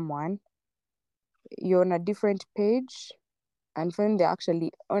with someone, you're on a different page, and then they're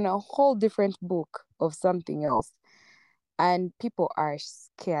actually on a whole different book of something else. And people are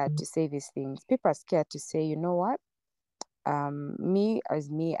scared to say these things. People are scared to say, you know what? I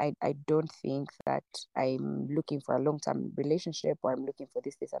don't think that I'm looking for a long-term relationship, or I'm looking for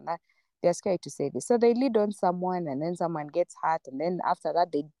this and that. They're scared to say this, so they lead on someone, and then someone gets hurt, and then after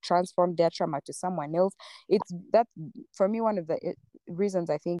that they transform their trauma to someone else. It's that, for me, one of the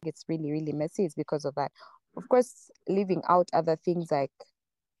reasons I think it's really, really messy is because of that. Of course, leaving out other things like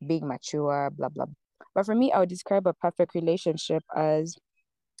being mature, blah blah. But for me, I would describe a perfect relationship as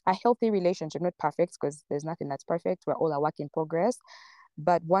a healthy relationship, not perfect, because there's nothing that's perfect. We're all a work in progress,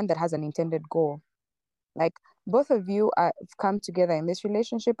 but one that has an intended goal. Like, both of you have come together in this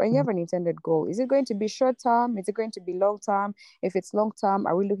relationship and you have an intended goal. Is it going to be short term? Is it going to be long term? If it's long term,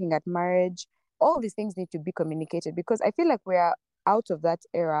 are we looking at marriage? All these things need to be communicated, because I feel like we're out of that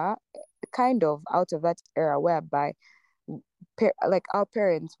era, kind of out of that era whereby like our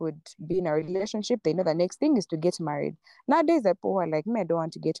parents would be in a relationship, they know the next thing is to get married. Nowadays, the people are like, me, I don't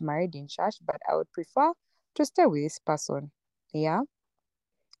want to get married in church, but I would prefer to stay with this person. Yeah.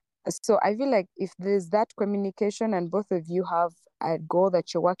 So I feel like if there's that communication and both of you have a goal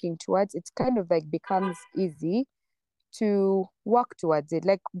that you're working towards, it's kind of like becomes easy to work towards it.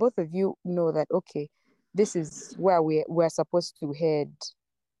 Like, both of you know that, okay, this is where we're supposed to head.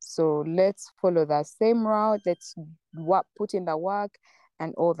 So let's follow that same route. Let's put in the work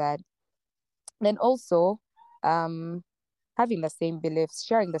and all that. Then also, um, having the same beliefs,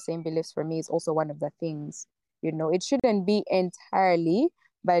 sharing the same beliefs, for me is also one of the things. It shouldn't be entirely,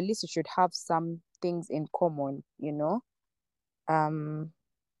 but at least you should have some things in common. Um,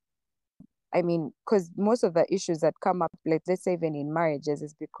 I mean, because most of the issues that come up, like, let's say even in marriages,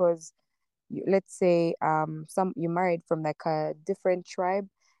 is because let's say some you married from like a different tribe,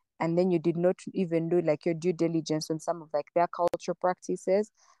 and then you did not even do like your due diligence on some of like their cultural practices,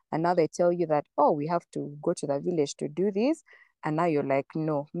 and now they tell you that, oh, we have to go to the village to do this, and now you're like,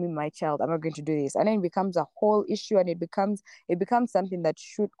 no, me, my child, I'm not going to do this. And then it becomes a whole issue, and it becomes something that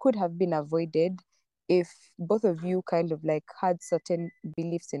could have been avoided if both of you kind of like had certain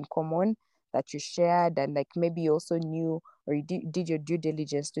beliefs in common, that you shared, and like maybe you also knew or you did your due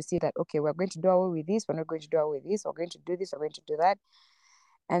diligence to see that, okay, we're going to do away with this, we're not going to do away with this, we're going to do this, we're going to do that.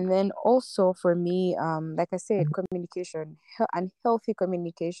 And then also for me, like I said, communication, unhealthy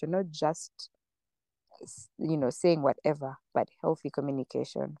communication, not just saying whatever, but healthy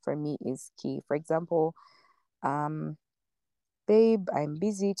communication for me is key. For example, um babe, I'm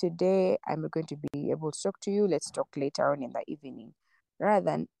busy today, I'm not going to be able to talk to you, let's talk later on in the evening, rather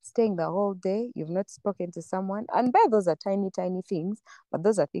than staying the whole day you've not spoken to someone. And by those are tiny things, but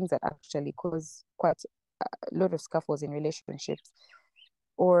those are things that actually cause quite a lot of scuffles in relationships.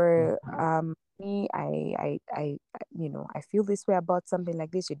 Or me, I feel this way about something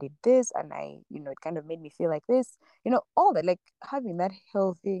like this, you did this, and it kind of made me feel like this, all that, like having that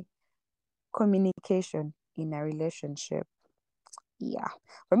healthy communication in a relationship. Yeah,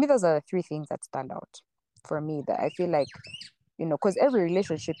 for me those are the three things that stand out for me, that I feel like, because every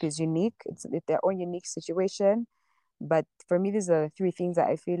relationship is unique, it's their own unique situation, but for me these are the three things that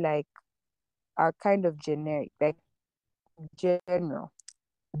I feel like are kind of generic, like general.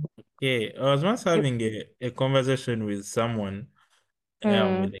 Yeah, I was once having a conversation with someone, with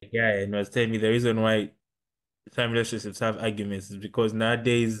Mm, a guy, and was telling me the reason why some relationships have arguments is because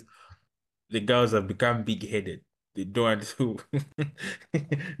nowadays the girls have become big-headed. They don't want to.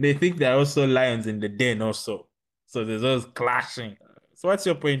 They think they're also lions in the den also. So there's always clashing. So what's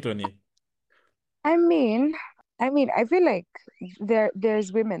your point on it? I mean, I feel like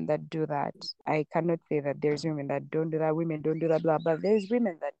there's women that do that. I cannot say that there's women that don't do that. Women don't do that, blah blah. There's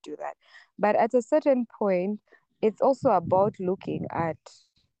women that do that, but at a certain point, it's also about looking at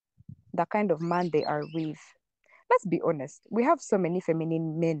the kind of man they are with. Let's be honest. We have so many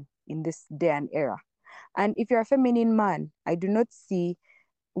feminine men in this day and era, and if you're a feminine man, I do not see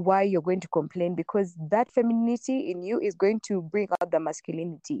why you're going to complain, because that femininity in you is going to bring out the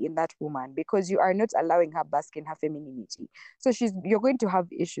masculinity in that woman, because you are not allowing her bask in her femininity. So you're going to have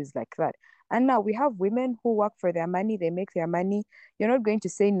issues like that. And now we have women who work for their money, they make their money. You're not going to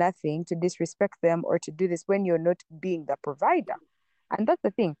say nothing to disrespect them or to do this when you're not being the provider. And that's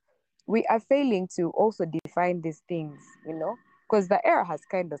the thing. We are failing to also define these things, because the era has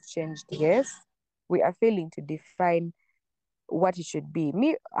kind of changed. Yes, we are failing to define what it should be.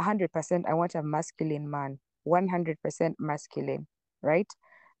 Me, 100%, I want a masculine man, 100% masculine, right?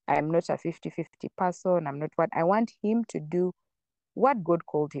 I'm not a 50-50 person. I'm not what I want him to do what God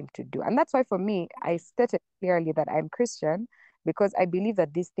called him to do. And that's why for me, I stated clearly that I'm Christian, because I believe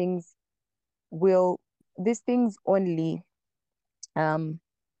that these things only um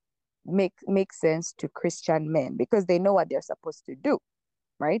make sense to Christian men, because they know what they're supposed to do,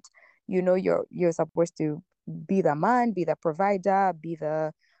 right? You're supposed to be the man, be the provider, be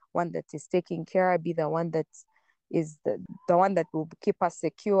the one that is taking care, be the one that is the one that will keep us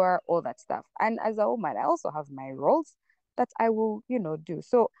secure, all that stuff. And as a woman, I also have my roles that I will, do.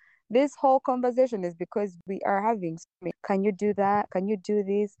 So this whole conversation is because we are having, can you do that? Can you do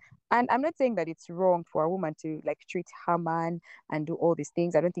this? And I'm not saying that it's wrong for a woman to like treat her man and do all these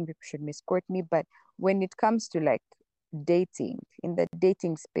things. I don't think people should misquote me, but when it comes to like dating, in the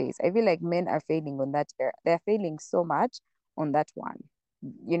dating space, I feel like men are failing on that area. They're failing so much on that one.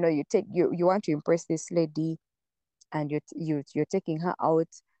 You want to impress this lady, and you're taking her out,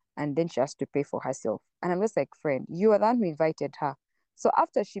 and then she has to pay for herself. And I'm just like, friend, you are the one who invited her. So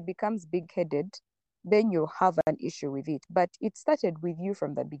after she becomes big-headed, then you have an issue with it. But it started with you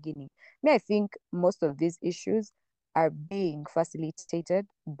from the beginning. I think most of these issues are being facilitated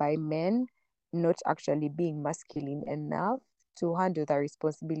by men not actually being masculine enough to handle the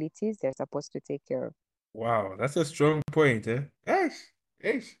responsibilities they're supposed to take care of. Wow, that's a strong point, eh? Eish,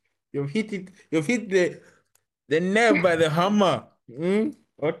 eish. You've hit it. You've hit the nail by the hammer.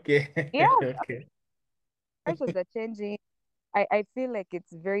 Okay. Yeah, Okay. pressures are changing. I feel like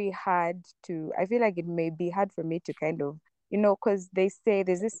it's very hard I feel like it may be hard for me to kind of, because there's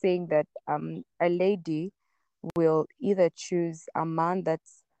this saying that a lady will either choose a man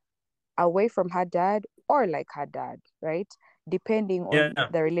that's away from her dad or like her dad, right? Depending on Yeah.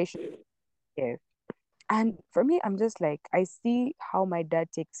 the relationship. And for me, I'm just like, I see how my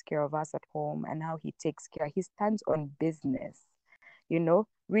dad takes care of us at home and how he takes care. He stands on business,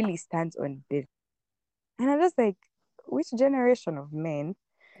 really stands on business. And I'm just like, which generation of men,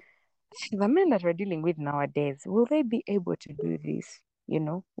 the men that we're dealing with nowadays, will they be able to do this?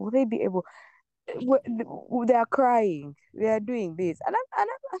 Will they be able? They are crying, they are doing this, and I'm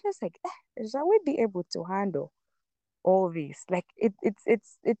just like, shall we be able to handle all this? Like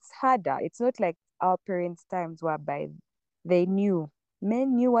it's harder. It's not like our parents' times whereby they knew,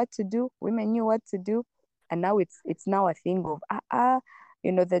 men knew what to do, women knew what to do, and now it's now a thing of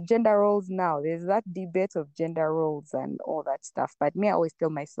the gender roles now. There's that debate of gender roles and all that stuff. But me, I always tell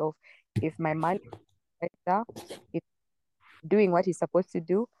myself, if my man is better, if doing what he's supposed to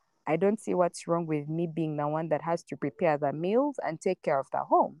do, I don't see what's wrong with me being the one that has to prepare the meals and take care of the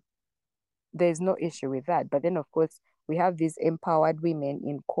home. There's no issue with that. But then, of course, we have these empowered women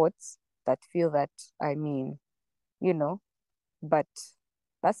in courts that feel that, I mean, you know, but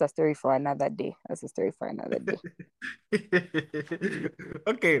that's a story for another day. That's a story for another day.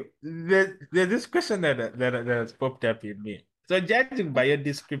 Okay, there's this question that has popped up in me. So judging by your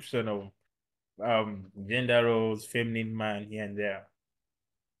description of gender roles, feminine man here and there,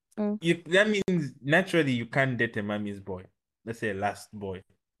 that means naturally you can't date a mommy's boy. Let's say a last boy,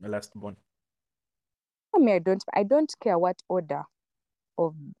 a last born. I mean, I don't care what order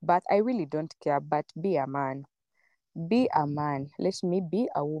of, but I really don't care. But be a man. Be a man. Let me be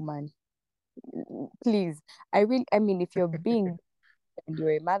a woman. Please. I mean, if you're being and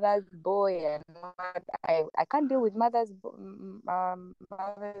you're a mother's boy and what, I can't deal with mother's boys.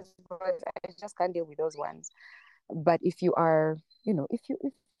 I just can't deal with those ones. But if you are, if you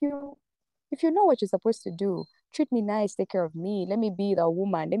know what you're supposed to do, treat me nice, take care of me. Let me be the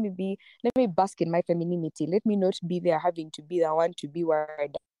woman. Let me bask in my femininity. Let me not be there having to be the one to be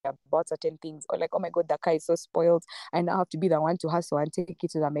worried about certain things, or like, oh my god, the car is so spoiled. I now have to be the one to hustle and take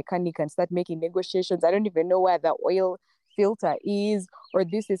it to the mechanic and start making negotiations. I don't even know where the oil filter is, or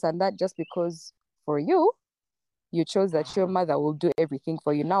this is and that, just because for you chose that your mother will do everything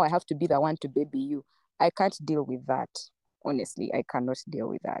for you. Now I have to be the one to baby you. I can't deal with that. Honestly, I cannot deal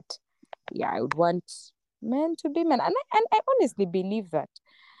with that. Yeah, I would want men to be men. And I honestly believe that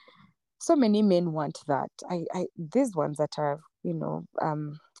so many men want that. These ones that are,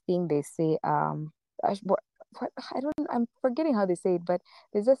 thing they say, I don't, I'm forgetting how they say it, but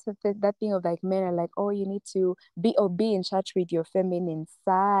there's just that thing of like men are like, oh, you need to be in touch with your feminine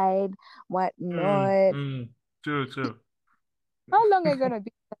side, what not. True. How long are you gonna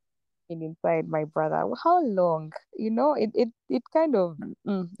be inside, my brother? How long? It kind of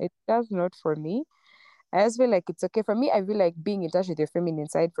it does not for me. I just feel like it's okay. For me, I feel like being in touch with your feminine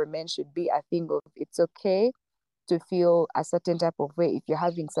side for men should be a thing of, it's okay to feel a certain type of way. If you're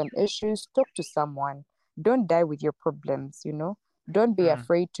having some issues, talk to someone. Don't die with your problems. Don't be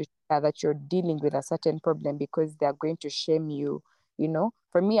afraid to share that you're dealing with a certain problem because they're going to shame you.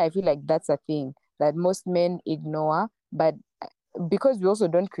 For me, I feel like that's a thing that most men ignore, but because we also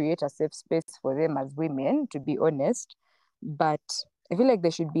don't create a safe space for them as women, to be honest. But I feel like they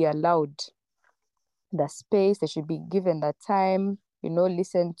should be allowed the space, they should be given the time,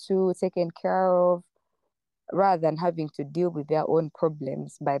 listened to, taken care of, rather than having to deal with their own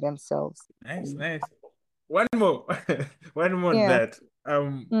problems by themselves. Nice. One more. One more on Yeah.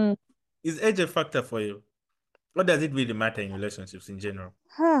 that. Is age a factor for you? What does it really matter in relationships in general?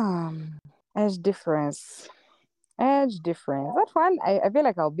 Age difference. Age difference. That one, I feel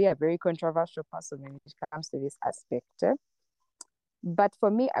like I'll be a very controversial person when it comes to this aspect. But for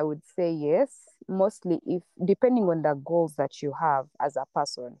me, I would say yes, mostly if depending on the goals that you have as a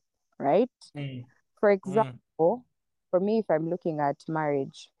person, right? For example, for me, if I'm looking at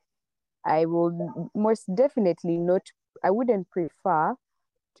marriage, I will most definitely not, I wouldn't prefer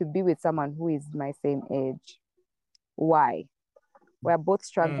to be with someone who is my same age. Why? We're both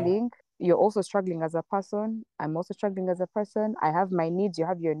struggling. You're also struggling as a person. I'm also struggling as a person. I have my needs, you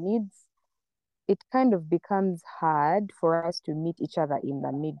have your needs. It kind of becomes hard for us to meet each other in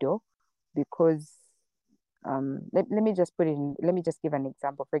the middle because let me just let me just give an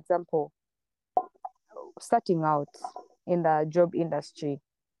example. For example, starting out in the job industry,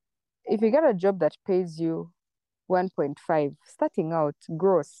 if you get a job that pays you 1.5 starting out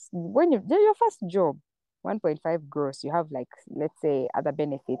gross, when you your first job, 1.5 gross, you have, like, let's say, other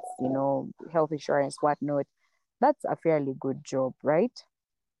benefits, health insurance, whatnot. That's a fairly good job, right?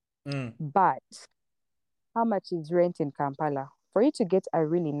 But how much is rent in Kampala? For you to get a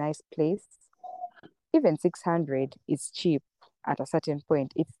really nice place, even 600 is cheap at a certain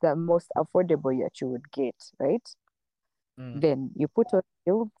point. It's the most affordable that you would get, right? Then you put on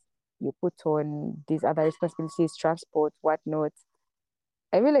bills, you put on these other responsibilities, transport, whatnot.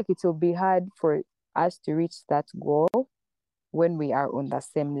 I feel like it will be hard for us to reach that goal when we are on the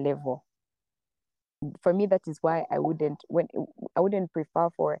same level. For me, that is why I wouldn't prefer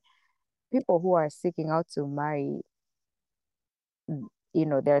for people who are seeking out to marry,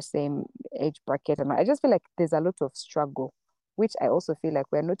 their same age bracket. And I just feel like there's a lot of struggle, which I also feel like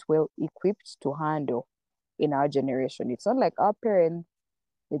we're not well equipped to handle in our generation. It's not like our parents,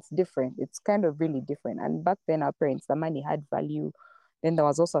 it's different. It's kind of really different. And back then, our parents, the money had value. Then there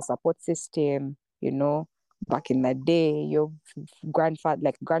was also a support system, back in the day, your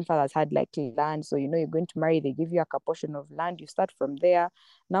grandfathers had like land. So, you're going to marry, they give you a portion of land. You start from there.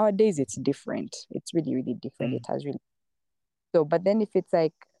 Nowadays, it's different. It's really, really different. It has really. So, but then if it's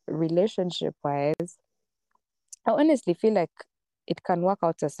like relationship wise, I honestly feel like it can work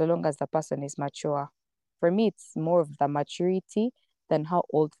out as long as the person is mature. For me, it's more of the maturity than how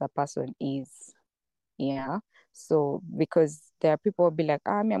old the person is. Yeah. So because there are people who be like,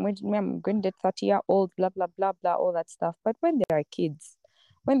 I'm going to date 30-year-old, blah, blah, blah, blah, all that stuff. But when they are kids,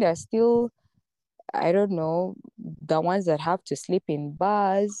 when they're still, I don't know, the ones that have to sleep in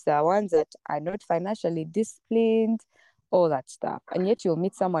bars, the ones that are not financially disciplined, all that stuff. And yet you'll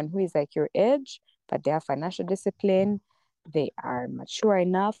meet someone who is like your age, but they have financial discipline. They are mature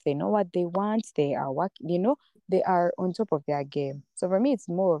enough. They know what they want. They are working, they are on top of their game. So for me, it's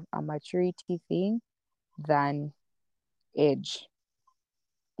more of a maturity thing than age.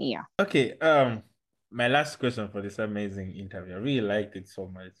 Yeah. Okay, my last question for this amazing interview, I really liked it so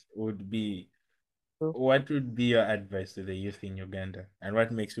much, would be, what would be your advice to the youth in Uganda, and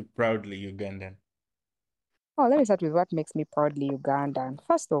what makes you proudly Ugandan? Oh, let me start with what makes me proudly Ugandan.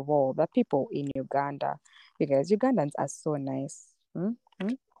 First of all, the people in Uganda, because Ugandans are so nice.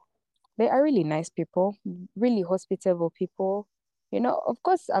 They are really nice people, really hospitable people. Of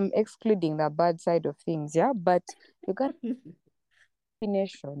course, I'm excluding the bad side of things, yeah, but Uganda is a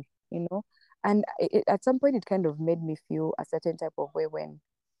nation, and at some point it kind of made me feel a certain type of way when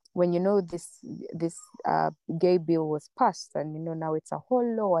this gay bill was passed, and now it's a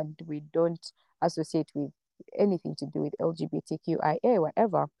whole law and we don't associate with anything to do with LGBTQIA,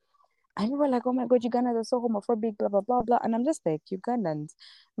 whatever. And we were like, oh my God, Ugandans are so homophobic, blah, blah, blah, blah. And I'm just like, Ugandans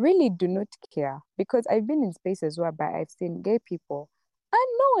really do not care, because I've been in spaces whereby I've seen gay people and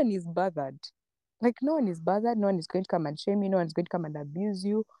no one is bothered. Like, no one is bothered. No one is going to come and shame you. No one is going to come and abuse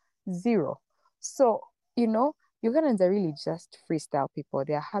you. Zero. So, Ugandans are really just freestyle people.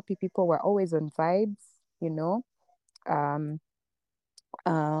 They're happy people. We're always on vibes, you know. Um,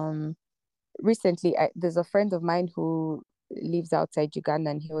 um, Recently, there's a friend of mine who lives outside Uganda,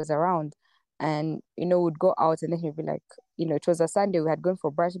 and he was around, and would go out, and then he'd be like, it was a Sunday, we had gone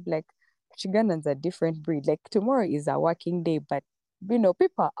for brunch. He'd be like, Ugandans are a different breed. Like, tomorrow is a working day, but people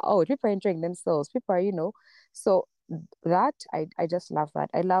are out, people are enjoying themselves, people are, so that I just love that.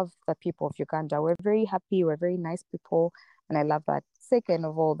 I love the people of Uganda. We're very happy, we're very nice people, and I love that. Second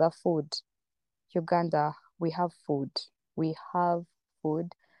of all, the food. Uganda, we have food. We have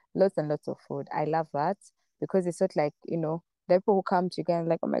food, lots and lots of food. I love that, because it's not like, the people who come to Uganda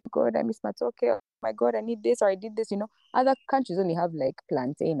like, oh my God, I miss matoke. Oh my God, I need this, or I did this. Other countries only have like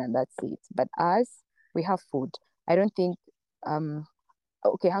plantain and that's it. But us, we have food. I don't think,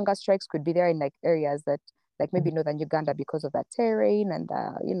 okay, hunger strikes could be there in like areas that, like maybe northern Uganda, because of that terrain and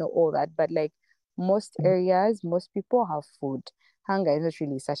all that. But like most areas, most people have food. Hunger is not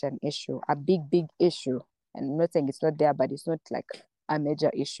really such an issue, a big, big issue. And I'm not saying it's not there, but it's not like a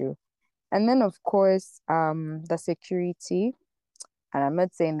major issue. And then of course, the security. And I'm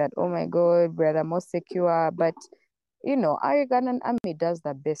not saying that, oh my God, we're the most secure, but our Ugandan army does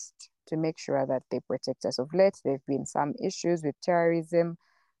the best to make sure that they protect us. Of late, there have been some issues with terrorism,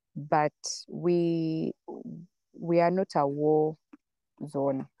 but we are not a war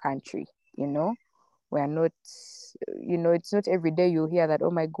zone country. We are not. It's not every day you hear that,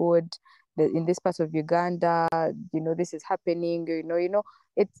 oh my God, in this part of Uganda, this is happening.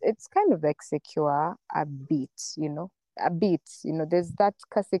 It's kind of like secure a bit. A bit. There's that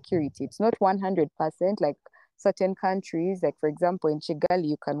security. It's not 100% like certain countries. Like for example, in Chigali,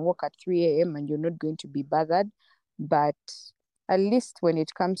 you can walk at 3 a.m. and you're not going to be bothered, but at least when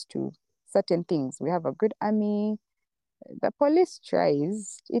it comes to certain things, we have a good army. The police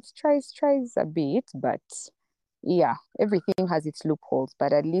tries a bit, but yeah, everything has its loopholes.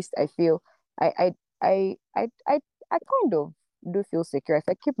 But at least I feel I I I I kind of do feel secure if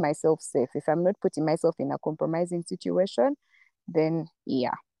I keep myself safe. If I'm not putting myself in a compromising situation, then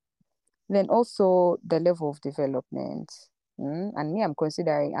yeah. Then also the level of development. And me, I'm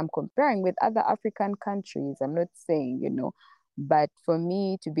comparing with other African countries. I'm not saying, but for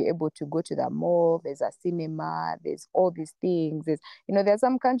me to be able to go to the mall, there's a cinema, there's all these things. There are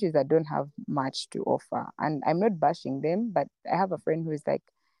some countries that don't have much to offer. And I'm not bashing them, but I have a friend who is like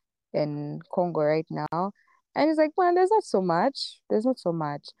in Congo right now. And he's like, well, there's not so much. There's not so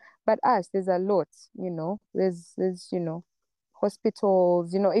much. But us, there's a lot, there's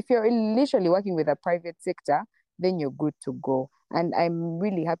hospitals, if you're literally working with a private sector, then you're good to go. And I'm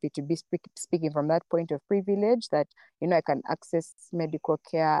really happy to be speaking from that point of privilege that, I can access medical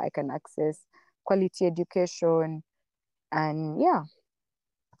care, I can access quality education. And yeah,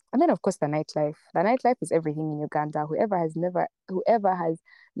 And then, of course, the nightlife. The nightlife is everything in Uganda. Whoever has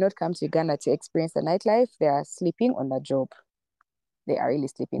not come to Uganda to experience the nightlife, they are sleeping on the job. They are really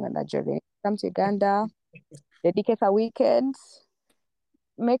sleeping on the job. They come to Uganda, dedicate a weekend,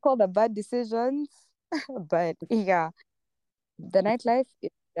 make all the bad decisions. But yeah, the nightlife is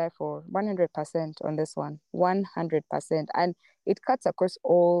there for 100% on this one, 100%, and it cuts across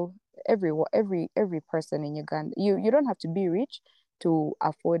every person in Uganda. You don't have to be rich to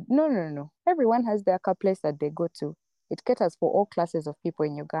afford. No, no, no, no. Everyone has their car place that they go to. It caters for all classes of people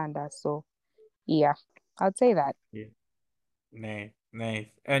in Uganda. So yeah, I'd say that. Yeah. Nice, nice.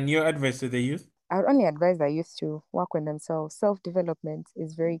 And your advice to the youth? I would only advise the youth to work on themselves. Self-development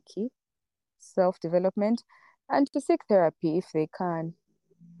is very key. Self-development, and to seek therapy if they can.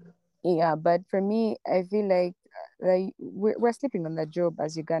 Yeah, but for me, I feel like we're sleeping on the job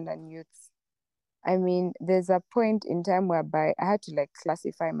as Ugandan youths. I mean, there's a point in time whereby I had to like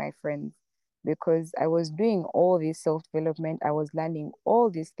classify my friends because I was doing all this self-development, I was learning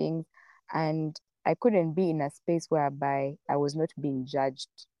all these things, and I couldn't be in a space whereby I was not being judged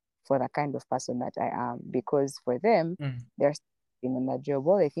for the kind of person that I am. Because for them, Mm. they're sleeping on the job.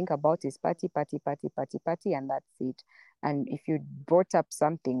 All they think about is party, party, party, party, party, and that's it. And if you brought up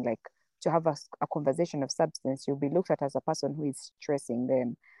something like to have a conversation of substance, you'll be looked at as a person who is stressing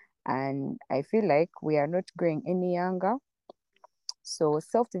them. And I feel like we are not growing any younger. So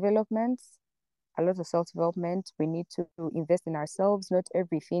self-development, a lot of self-development. We need to invest in ourselves. Not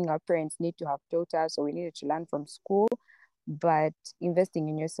everything our parents need to have taught us, or we needed to learn from school, but investing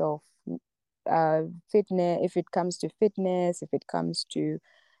in yourself. Fitness, if it comes to fitness, if it comes to,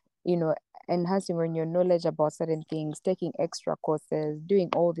 you know, enhancing on your knowledge about certain things, taking extra courses, doing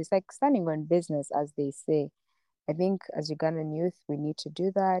all this, like standing on business, as they say. I think as Ugandan youth, we need to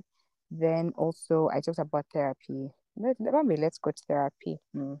do that. Then also, I talked about therapy. Maybe let's go to therapy.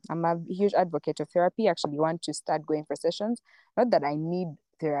 I'm a huge advocate of therapy. Actually, want to start going for sessions. Not that I need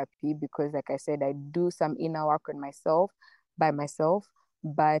therapy because, like I said, I do some inner work on myself by myself,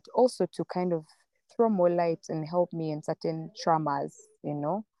 but also to kind of throw more light and help me in certain traumas, you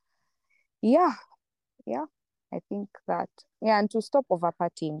know? Yeah, yeah. I think that, yeah, and to stop over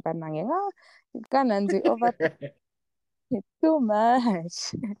partying. Uganans, we over too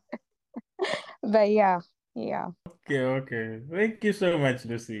much. But yeah, yeah. Okay, okay. Thank you so much,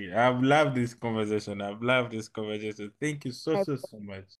 Lucy. I've loved this conversation. I've loved this conversation. Thank you so, I so, so much.